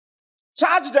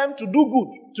 Charge them to do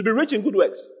good, to be rich in good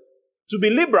works, to be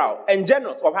liberal and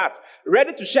generous of heart,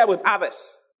 ready to share with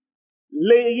others,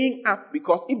 laying up,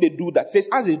 because if they do that, says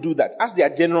as they do that, as they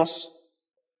are generous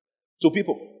to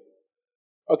people,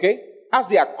 okay, as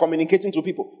they are communicating to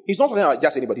people, he's not talking about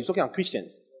just anybody, he's talking about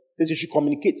Christians. He says you should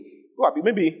communicate. Go up,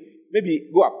 maybe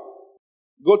go up.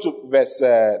 Go to verse,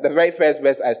 the very first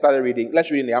verse I started reading. Let's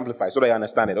read in the Amplified so that you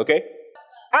understand it, okay?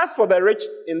 As for the rich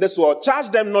in this world, charge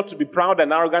them not to be proud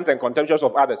and arrogant and contemptuous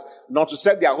of others, not to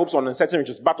set their hopes on uncertain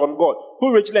riches, but on God,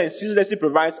 who richly and ceaselessly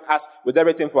provides us with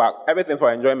everything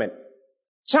for enjoyment.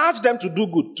 Charge them to do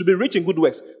good, to be rich in good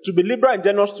works, to be liberal and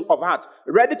generous of heart,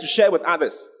 ready to share with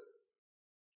others.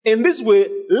 In this way,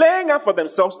 laying up for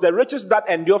themselves the riches that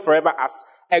endure forever as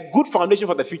a good foundation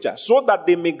for the future, so that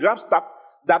they may grasp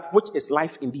that which is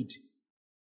life indeed.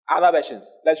 Other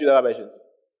versions. Let's read other versions.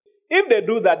 If they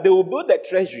do that, they will build a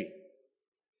treasury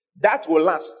that will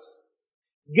last,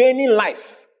 gaining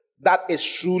life that is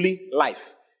truly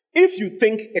life. If you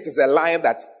think it is a lie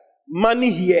that money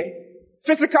here,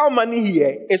 physical money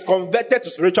here, is converted to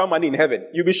spiritual money in heaven,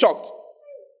 you'll be shocked.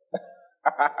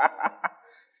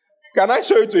 Can I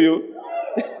show it to you?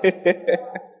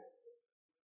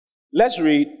 Let's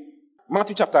read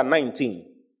Matthew chapter 19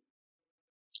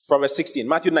 from verse 16.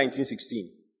 Matthew 19:16.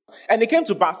 And it came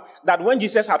to pass that when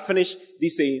Jesus had finished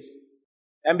these sayings,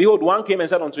 and behold, one came and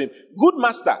said unto him, Good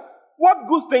master, what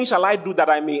good thing shall I do that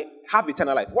I may have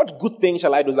eternal life? What good thing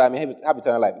shall I do that I may have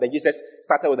eternal life? Then Jesus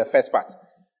started with the first part.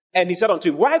 And he said unto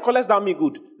him, Why callest thou me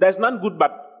good? There is none good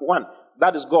but one,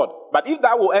 that is God. But if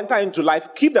thou wilt enter into life,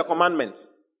 keep the commandments.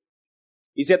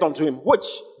 He said unto him, which?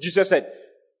 Jesus said,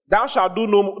 Thou shalt do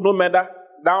no murder,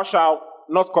 thou shalt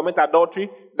not commit adultery,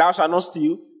 thou shalt not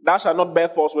steal, thou shalt not bear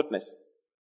false witness.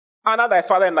 Honor thy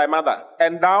father and thy mother,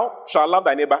 and thou shalt love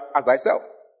thy neighbor as thyself.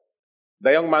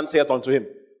 The young man said unto him,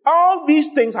 All these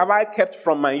things have I kept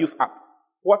from my youth up.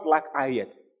 What lack I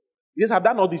yet? He says, I've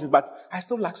done all these things, but I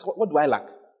still lack. So what do I lack?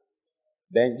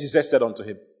 Then Jesus said unto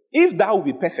him, If thou will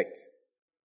be perfect,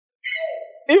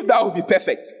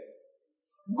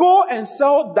 go and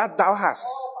sell that thou hast.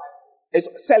 It's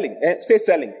selling. Say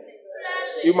selling.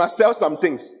 You must sell some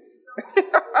things.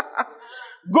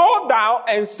 Go thou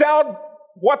and sell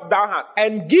what thou hast,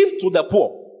 and give to the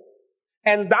poor,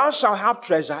 and thou shalt have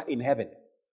treasure in heaven,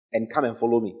 and come and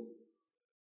follow me.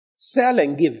 Sell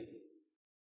and give,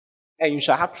 and you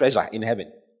shall have treasure in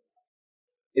heaven.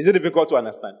 Is it difficult to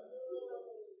understand?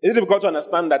 Is it difficult to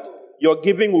understand that your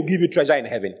giving will give you treasure in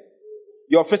heaven?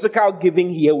 Your physical giving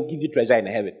here will give you treasure in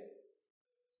heaven.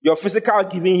 Your physical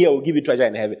giving here will give you treasure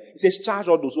in heaven. It says, charge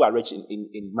all those who are rich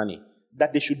in money,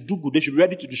 that they should do good, they should be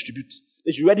ready to distribute,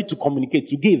 they should be ready to communicate,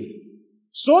 to give,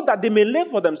 so that they may lay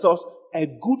for themselves a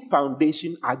good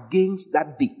foundation against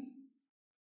that day.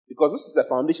 Because this is a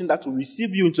foundation that will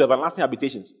receive you into everlasting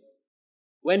habitations.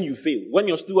 When you fail, when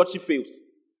your stewardship fails,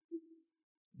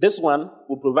 this one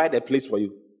will provide a place for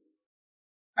you.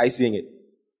 Are you seeing it?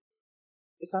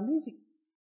 It's amazing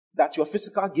that your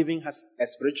physical giving has a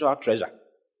spiritual treasure.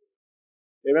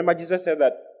 Remember, Jesus said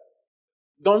that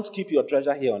don't keep your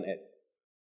treasure here on earth,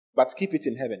 but keep it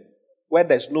in heaven, where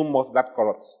there's no moth that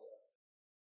corrupts,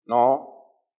 nor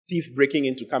thief breaking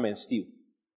in to come and steal.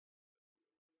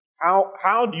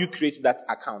 How do you create that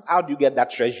account? How do you get that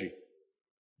treasury?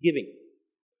 Giving.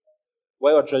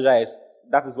 Where your treasure is,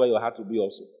 that is where your heart will be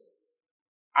also.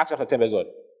 Acts chapter 10 verse 1.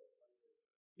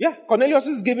 Yeah,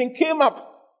 Cornelius' giving came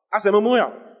up as a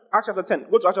memorial. Acts chapter 10.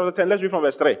 Go to Acts chapter 10. Let's read from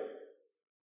verse 3.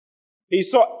 He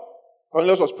saw,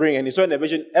 Cornelius was praying, and he saw in a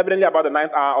vision, evidently about the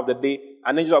 9th hour of the day,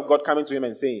 an angel of God coming to him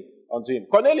and saying unto him,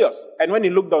 Cornelius. And when he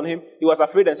looked on him, he was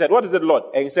afraid and said, What is it, Lord?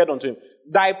 And he said unto him,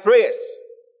 Thy prayers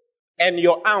and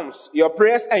your alms, your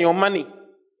prayers and your money,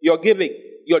 your giving,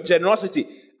 your generosity,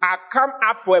 are come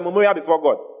up for a memorial before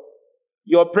God.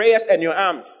 Your prayers and your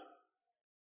alms,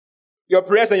 your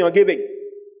prayers and your giving,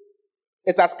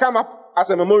 it has come up as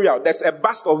a memorial. There's a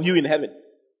bust of you in heaven.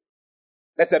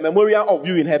 There's a memorial of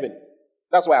you in heaven.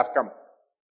 That's why I've come.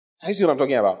 You see what I'm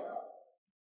talking about?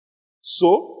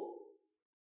 So,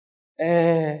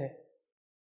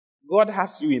 God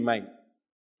has you in mind.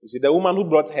 You see, the woman who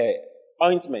brought her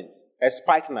ointment, her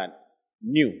spikenard,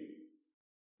 knew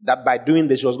that by doing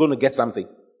this, she was going to get something.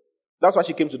 That's why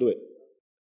she came to do it.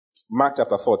 Mark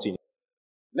chapter 14.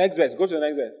 Next verse. Go to the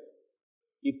next verse.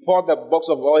 He poured the box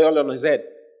of oil on his head,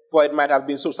 for it might have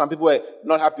been so. Some people were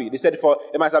not happy. They said, for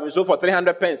it might have been so for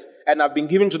 300 pence and have been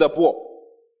given to the poor.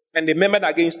 And they murmured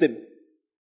against him.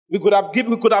 We could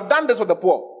have done this for the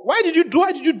poor. Why did you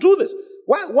do this?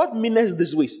 What means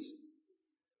this waste?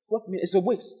 It's a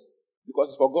waste. Because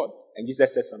it's for God. And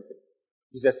Jesus said something.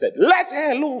 Jesus said, let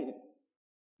her alone.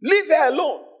 Leave her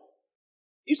alone.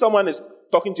 If someone is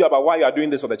talking to you about why you are doing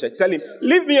this for the church, tell him,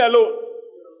 leave me alone.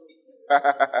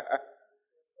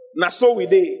 Now so we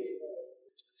did.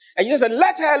 And Jesus said,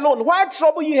 let her alone. Why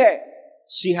trouble you her?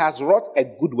 She has wrought a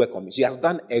good work on me. She has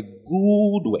done a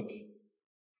good work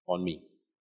on me.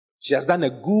 She has done a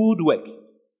good work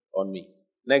on me.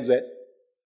 Next verse.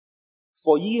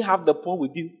 For ye have the poor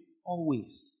with you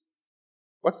always.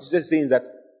 What Jesus is saying is that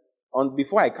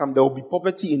before I come, there will be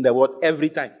poverty in the world every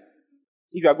time.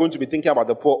 If you are going to be thinking about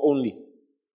the poor only,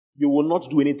 you will not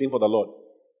do anything for the Lord.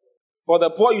 For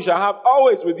the poor you shall have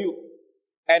always with you.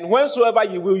 And whensoever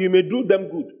you will, you may do them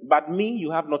good. But me,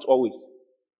 you have not always.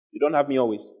 You don't have me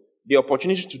always. The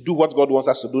opportunity to do what God wants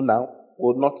us to do now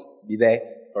will not be there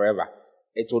forever.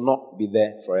 It will not be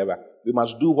there forever. We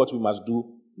must do what we must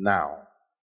do now.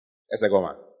 Let's go,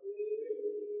 man.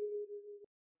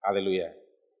 Hallelujah.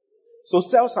 So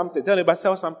sell something. Tell anybody,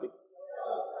 sell something.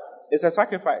 It's a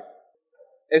sacrifice.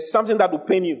 It's something that will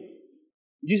pain you.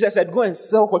 Jesus said, go and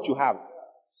sell what you have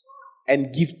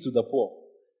and give to the poor.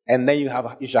 And then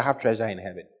you shall have treasure in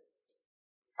heaven.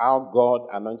 How God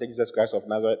anointed Jesus Christ of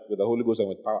Nazareth with the Holy Ghost and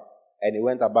with power. And he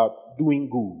went about doing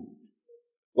good.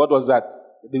 What was that?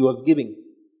 He was giving.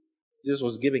 Jesus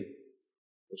was giving.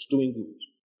 He was doing good.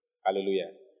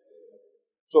 Hallelujah.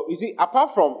 So you see,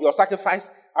 apart from your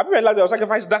sacrifice, have you realized your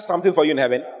sacrifice does something for you in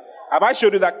heaven? Have I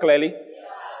showed you that clearly?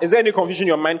 Is there any confusion in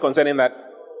your mind concerning that?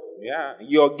 Yeah,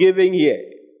 you're giving here.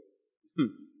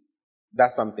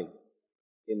 That's something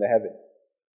in the heavens.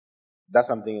 That's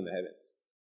something in the heavens.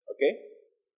 Okay?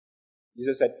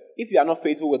 Jesus said, if you are not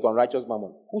faithful with unrighteous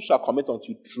mammon, who shall commit unto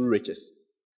you true riches?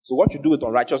 So what you do with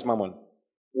unrighteous mammon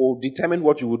will determine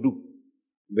what you will do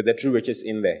with the true riches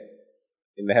in there,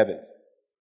 in the heavens.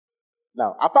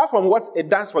 Now, apart from what it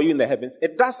does for you in the heavens,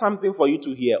 it does something for you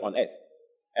to here on earth.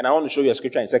 And I want to show you a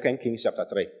scripture in 2 Kings chapter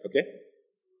 3. Okay?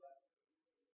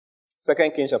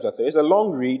 2 Kings chapter 3. It's a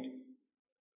long read,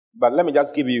 but let me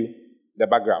just give you the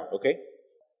background. Okay?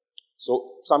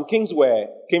 So, some kings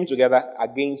came together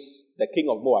against the king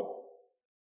of Moab,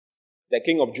 the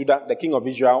king of Judah, the king of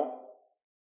Israel,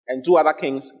 and two other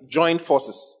kings joined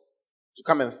forces to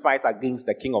come and fight against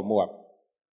the king of Moab.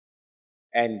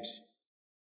 And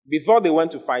before they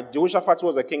went to fight, Jehoshaphat, who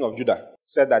was the king of Judah,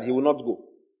 said that he will not go.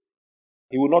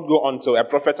 He will not go until a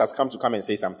prophet has come to come and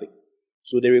say something.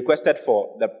 So they requested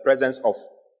for the presence of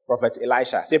Prophet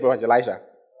Elisha. Say Prophet Elisha.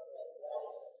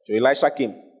 So Elisha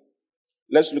came.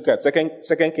 Let's look at 2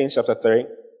 Kings chapter 3.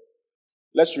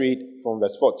 Let's read from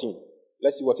verse 14.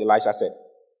 Let's see what Elisha said.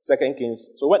 2 Kings.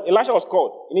 So when Elisha was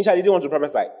called, initially he didn't want to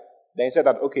prophesy. Then he said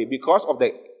that, okay, because of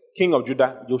the king of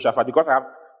Judah, Jehoshaphat, because I have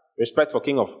respect for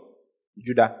king of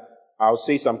Judah, I'll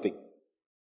say something.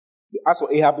 As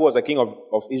for Ahab, who was the king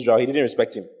of Israel, he didn't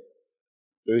respect him.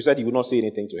 So he said he would not say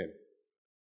anything to him.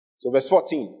 So verse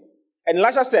 14. And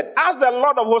Elisha said, as the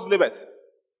Lord of hosts liveth. Do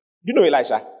you know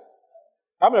Elisha?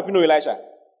 How many of you know Elisha?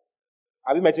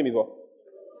 Have you met him before?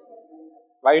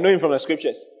 But you know him from the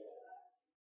scriptures.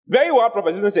 Very well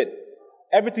prophet, isn't it?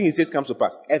 Everything he says comes to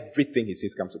pass. Everything he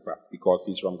says comes to pass because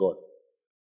he's from God.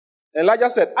 And Elijah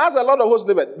said, as the Lord of hosts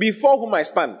liveth, before whom I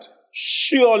stand,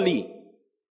 surely,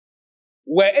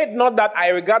 were it not that I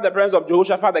regard the presence of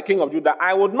Jehoshaphat, the king of Judah,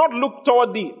 I would not look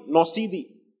toward thee, nor see thee.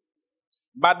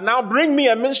 But now bring me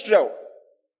a minstrel.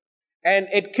 And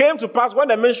it came to pass when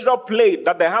the minstrel played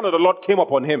that the hand of the Lord came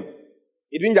upon him.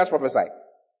 He didn't just prophesy.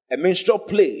 A minstrel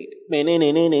played. And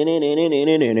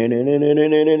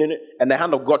the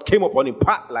hand of God came upon him,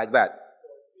 like that.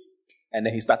 And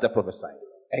then he started prophesying.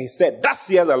 And he said, thus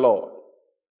saith the Lord,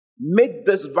 make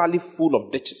this valley full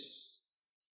of ditches.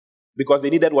 Because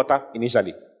they needed water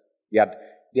initially.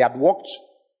 They had walked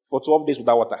for 12 days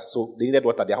without water. So they needed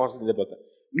water. Their horses needed water.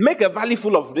 Make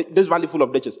this valley full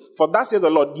of ditches. For thus saith the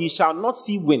Lord, ye shall not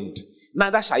see wind,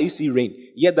 neither shall ye see rain.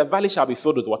 Yet the valley shall be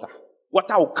filled with water.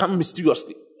 Water will come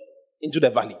mysteriously into the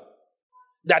valley,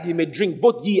 that ye may drink,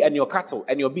 both ye and your cattle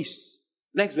and your beasts.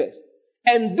 Next verse.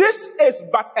 And this is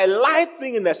but a light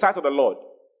thing in the sight of the Lord.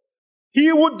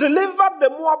 He would deliver the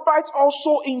Moabites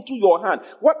also into your hand.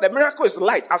 What the miracle is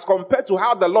light as compared to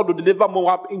how the Lord will deliver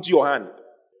Moab into your hand.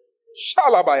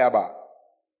 Shalabayaba.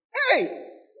 Hey!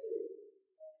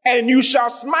 And you shall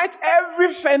smite every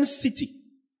fenced city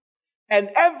and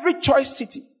every choice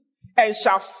city, and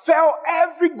shall fell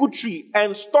every good tree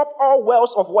and stop all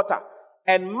wells of water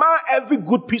and mar every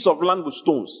good piece of land with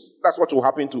stones. That's what will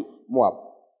happen to Moab.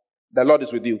 The Lord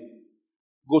is with you.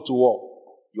 Go to war.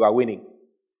 You are winning.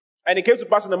 And it came to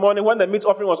pass in the morning when the meat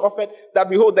offering was offered that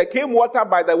behold, there came water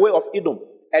by the way of Edom,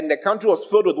 and the country was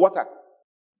filled with water.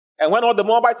 And when all the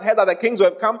Moabites heard that the kings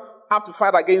were come up to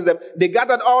fight against them, they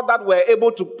gathered all that were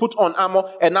able to put on armor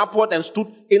and upward and stood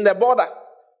in the border.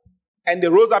 And they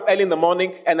rose up early in the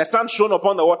morning, and the sun shone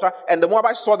upon the water, and the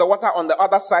Moabites saw the water on the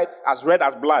other side as red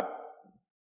as blood.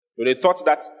 So they thought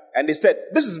that, and they said,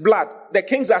 this is blood. The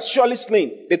kings are surely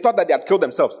slain. They thought that they had killed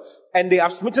themselves. And they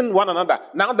have smitten one another.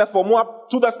 Now therefore Moab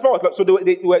to the spoils. So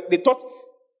they thought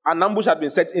an ambush had been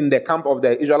set in the camp of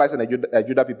the Israelites and the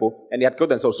Judah people, and they had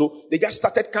killed themselves. So they just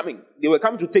started coming. They were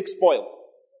coming to take spoil.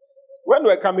 When they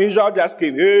were coming, Israel just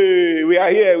came. Hey, we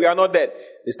are here. We are not dead.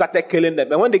 They started killing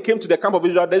them. And when they came to the camp of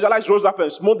Israel, the Israelites rose up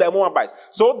and smote the Moabites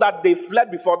so that they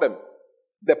fled before them.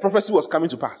 The prophecy was coming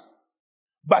to pass.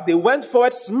 But they went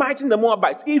forward, smiting the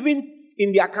Moabites. Even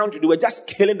in their country, they were just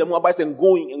killing the Moabites and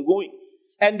going and going.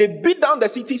 And they beat down the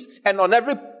cities, and on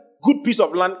every good piece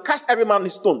of land, cast every man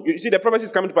his stone. You see, the prophecy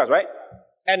is coming to pass, right?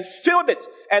 And filled it.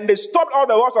 And they stopped all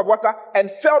the wells of water and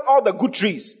felled all the good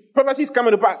trees. Prophecy is coming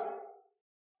to pass.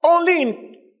 Only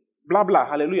in blah blah,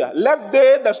 hallelujah. Left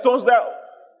they the stones there.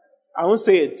 I won't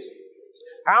say it.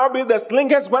 Howbeit the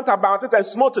slingers went about it and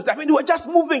smote it. I mean, they were just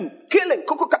moving, killing,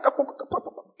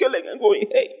 killing and going.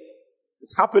 Hey,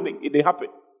 it's happening. It did happen.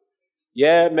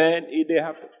 Yeah, man, it did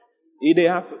happen. It did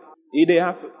happen. It did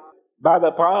happen. By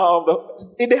the power of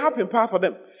the... It did happen, power for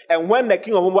them. And when the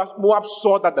king of Moab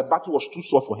saw that the battle was too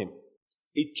sore for him,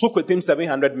 he took with him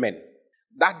 700 men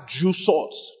that drew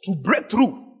swords to break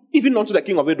through, even unto the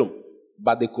king of Edom.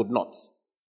 But they could not.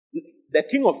 The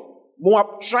king of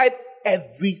Moab tried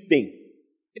everything.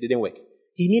 It didn't work.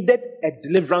 He needed a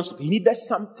deliverance. He needed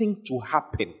something to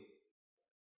happen.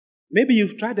 Maybe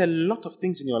you've tried a lot of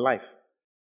things in your life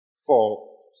for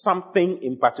something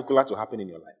in particular to happen in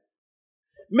your life.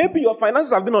 Maybe your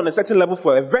finances have been on a certain level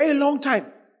for a very long time.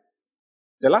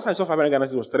 The last time I saw 500 Ghana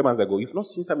cedis was 3 months ago. You've not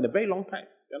seen some in a very long time.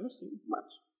 You have not seen much.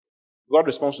 God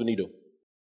responds to need.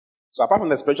 So apart from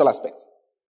the spiritual aspect,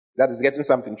 that is getting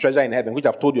something, treasure in heaven, which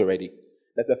I've told you already,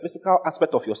 there's a physical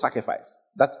aspect of your sacrifice.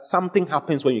 That something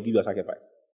happens when you give your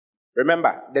sacrifice.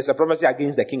 Remember, there's a prophecy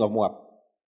against the king of Moab.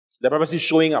 The prophecy is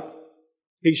showing up.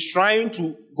 He's trying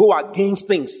to go against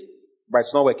things, but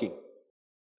it's not working.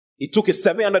 He took his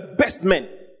 700 best men,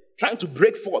 trying to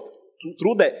break forth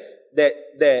through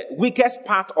the weakest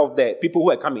part of the people who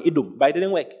were coming, Edom, but it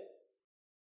didn't work.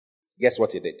 Guess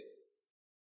what he did?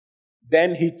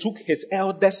 Then he took his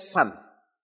eldest son,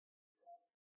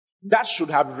 that should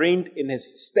have reigned in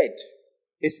his stead.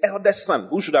 His eldest son,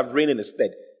 who should have reigned in his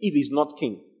stead. If he's not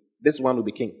king, this one will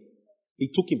be king.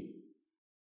 He took him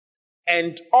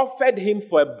and offered him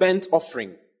for a burnt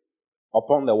offering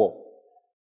upon the wall.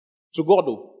 To God,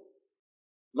 though.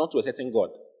 Not to a certain God.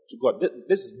 To God.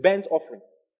 This is burnt offering.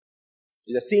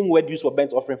 It's the same word used for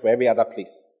burnt offering for every other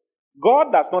place.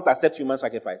 God does not accept human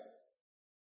sacrifices.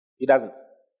 He doesn't.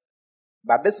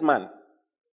 But this man,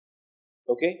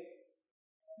 okay?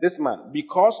 This man,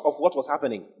 because of what was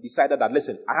happening, decided that,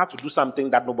 listen, I have to do something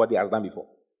that nobody has done before.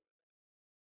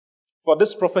 For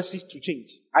this prophecy to change,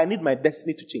 I need my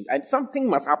destiny to change. And something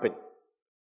must happen.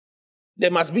 There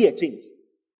must be a change.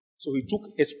 So he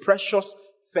took his precious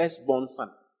firstborn son.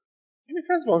 I mean,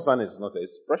 firstborn son is not,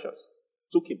 it's precious.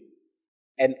 Took him.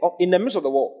 And in the midst of the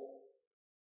wall,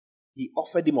 he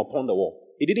offered him upon the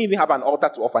wall. He didn't even have an altar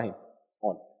to offer him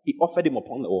on. He offered him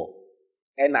upon the wall.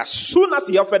 And as soon as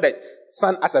he offered the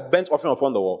son as a burnt offering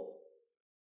upon the wall,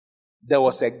 there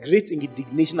was a great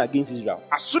indignation against Israel.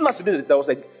 As soon as he did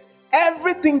it,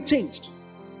 everything changed.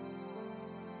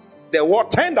 The war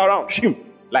turned around,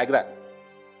 like that.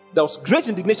 There was great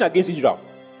indignation against Israel,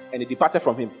 and they departed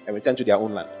from him and returned to their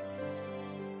own land.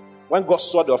 When God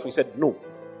saw the offering, he said, no,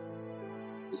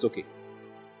 it's okay.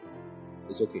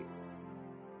 It's okay.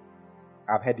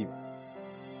 I've heard him.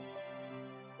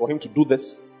 For him to do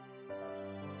this,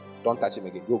 don't touch him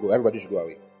again. Go. Everybody should go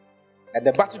away. And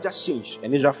the battle just changed,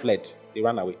 and Israel fled. They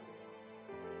ran away.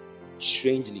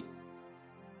 Strangely.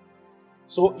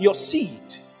 So your seed,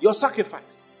 your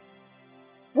sacrifice,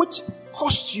 which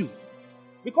cost you,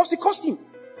 because it cost him.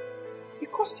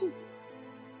 It cost him.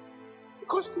 It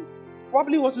cost him.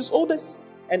 Probably was his oldest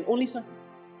and only son.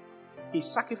 He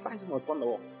sacrificed him upon the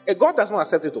wall. And God does not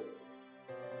accept it.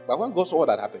 But when God saw what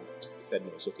had happened, he said,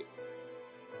 no, it's okay.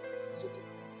 It's okay.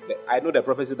 I know the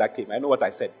prophecy that came. I know what I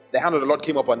said. The hand of the Lord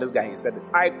came upon this guy and he said this.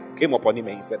 I came upon him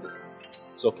and he said this.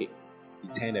 It's okay. He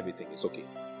turned everything. It's okay.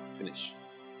 Finish.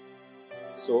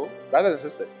 So, brothers and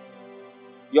sisters,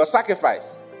 your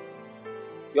sacrifice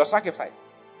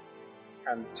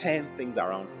can turn things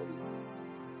around for you.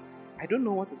 I don't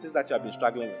know what it is that you have been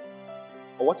struggling with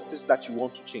or what it is that you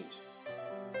want to change.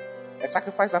 A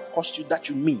sacrifice that cost you, that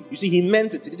you mean. You see, he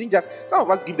meant it. He didn't just, some of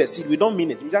us give the seed, we don't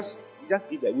mean it. We just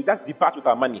give that. We just depart with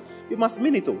our money. You must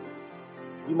mean it all.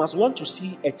 You must want to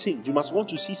see a change. You must want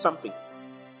to see something.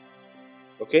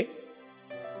 Okay?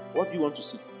 What do you want to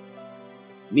see?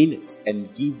 Mean it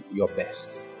and give your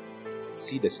best.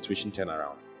 See the situation turn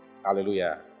around.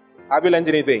 Hallelujah. Have you learned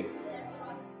anything?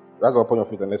 Rise up upon your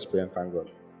feet and let's pray and thank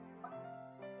God.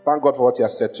 Thank God for what He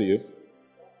has said to you.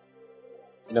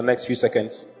 In the next few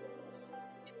seconds,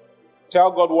 tell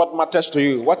God what matters to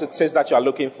you, what it says that you are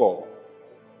looking for.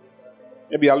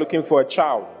 Maybe you are looking for a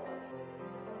child.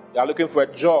 You are looking for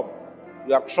a job.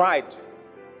 You have tried.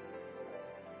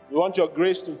 You want your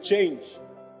grace to change.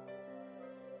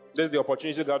 This is the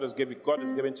opportunity God is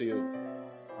giving to you.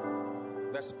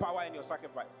 There's power in your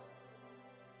sacrifice.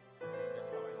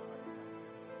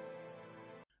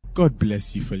 God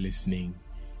bless you for listening.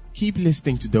 Keep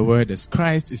listening to the word as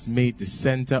Christ is made the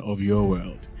center of your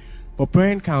world. For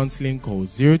prayer and counseling, call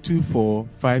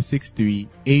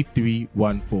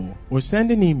 024-563-8314 or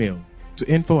send an email to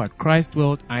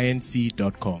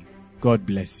info@christworldinc.com. God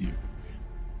bless you.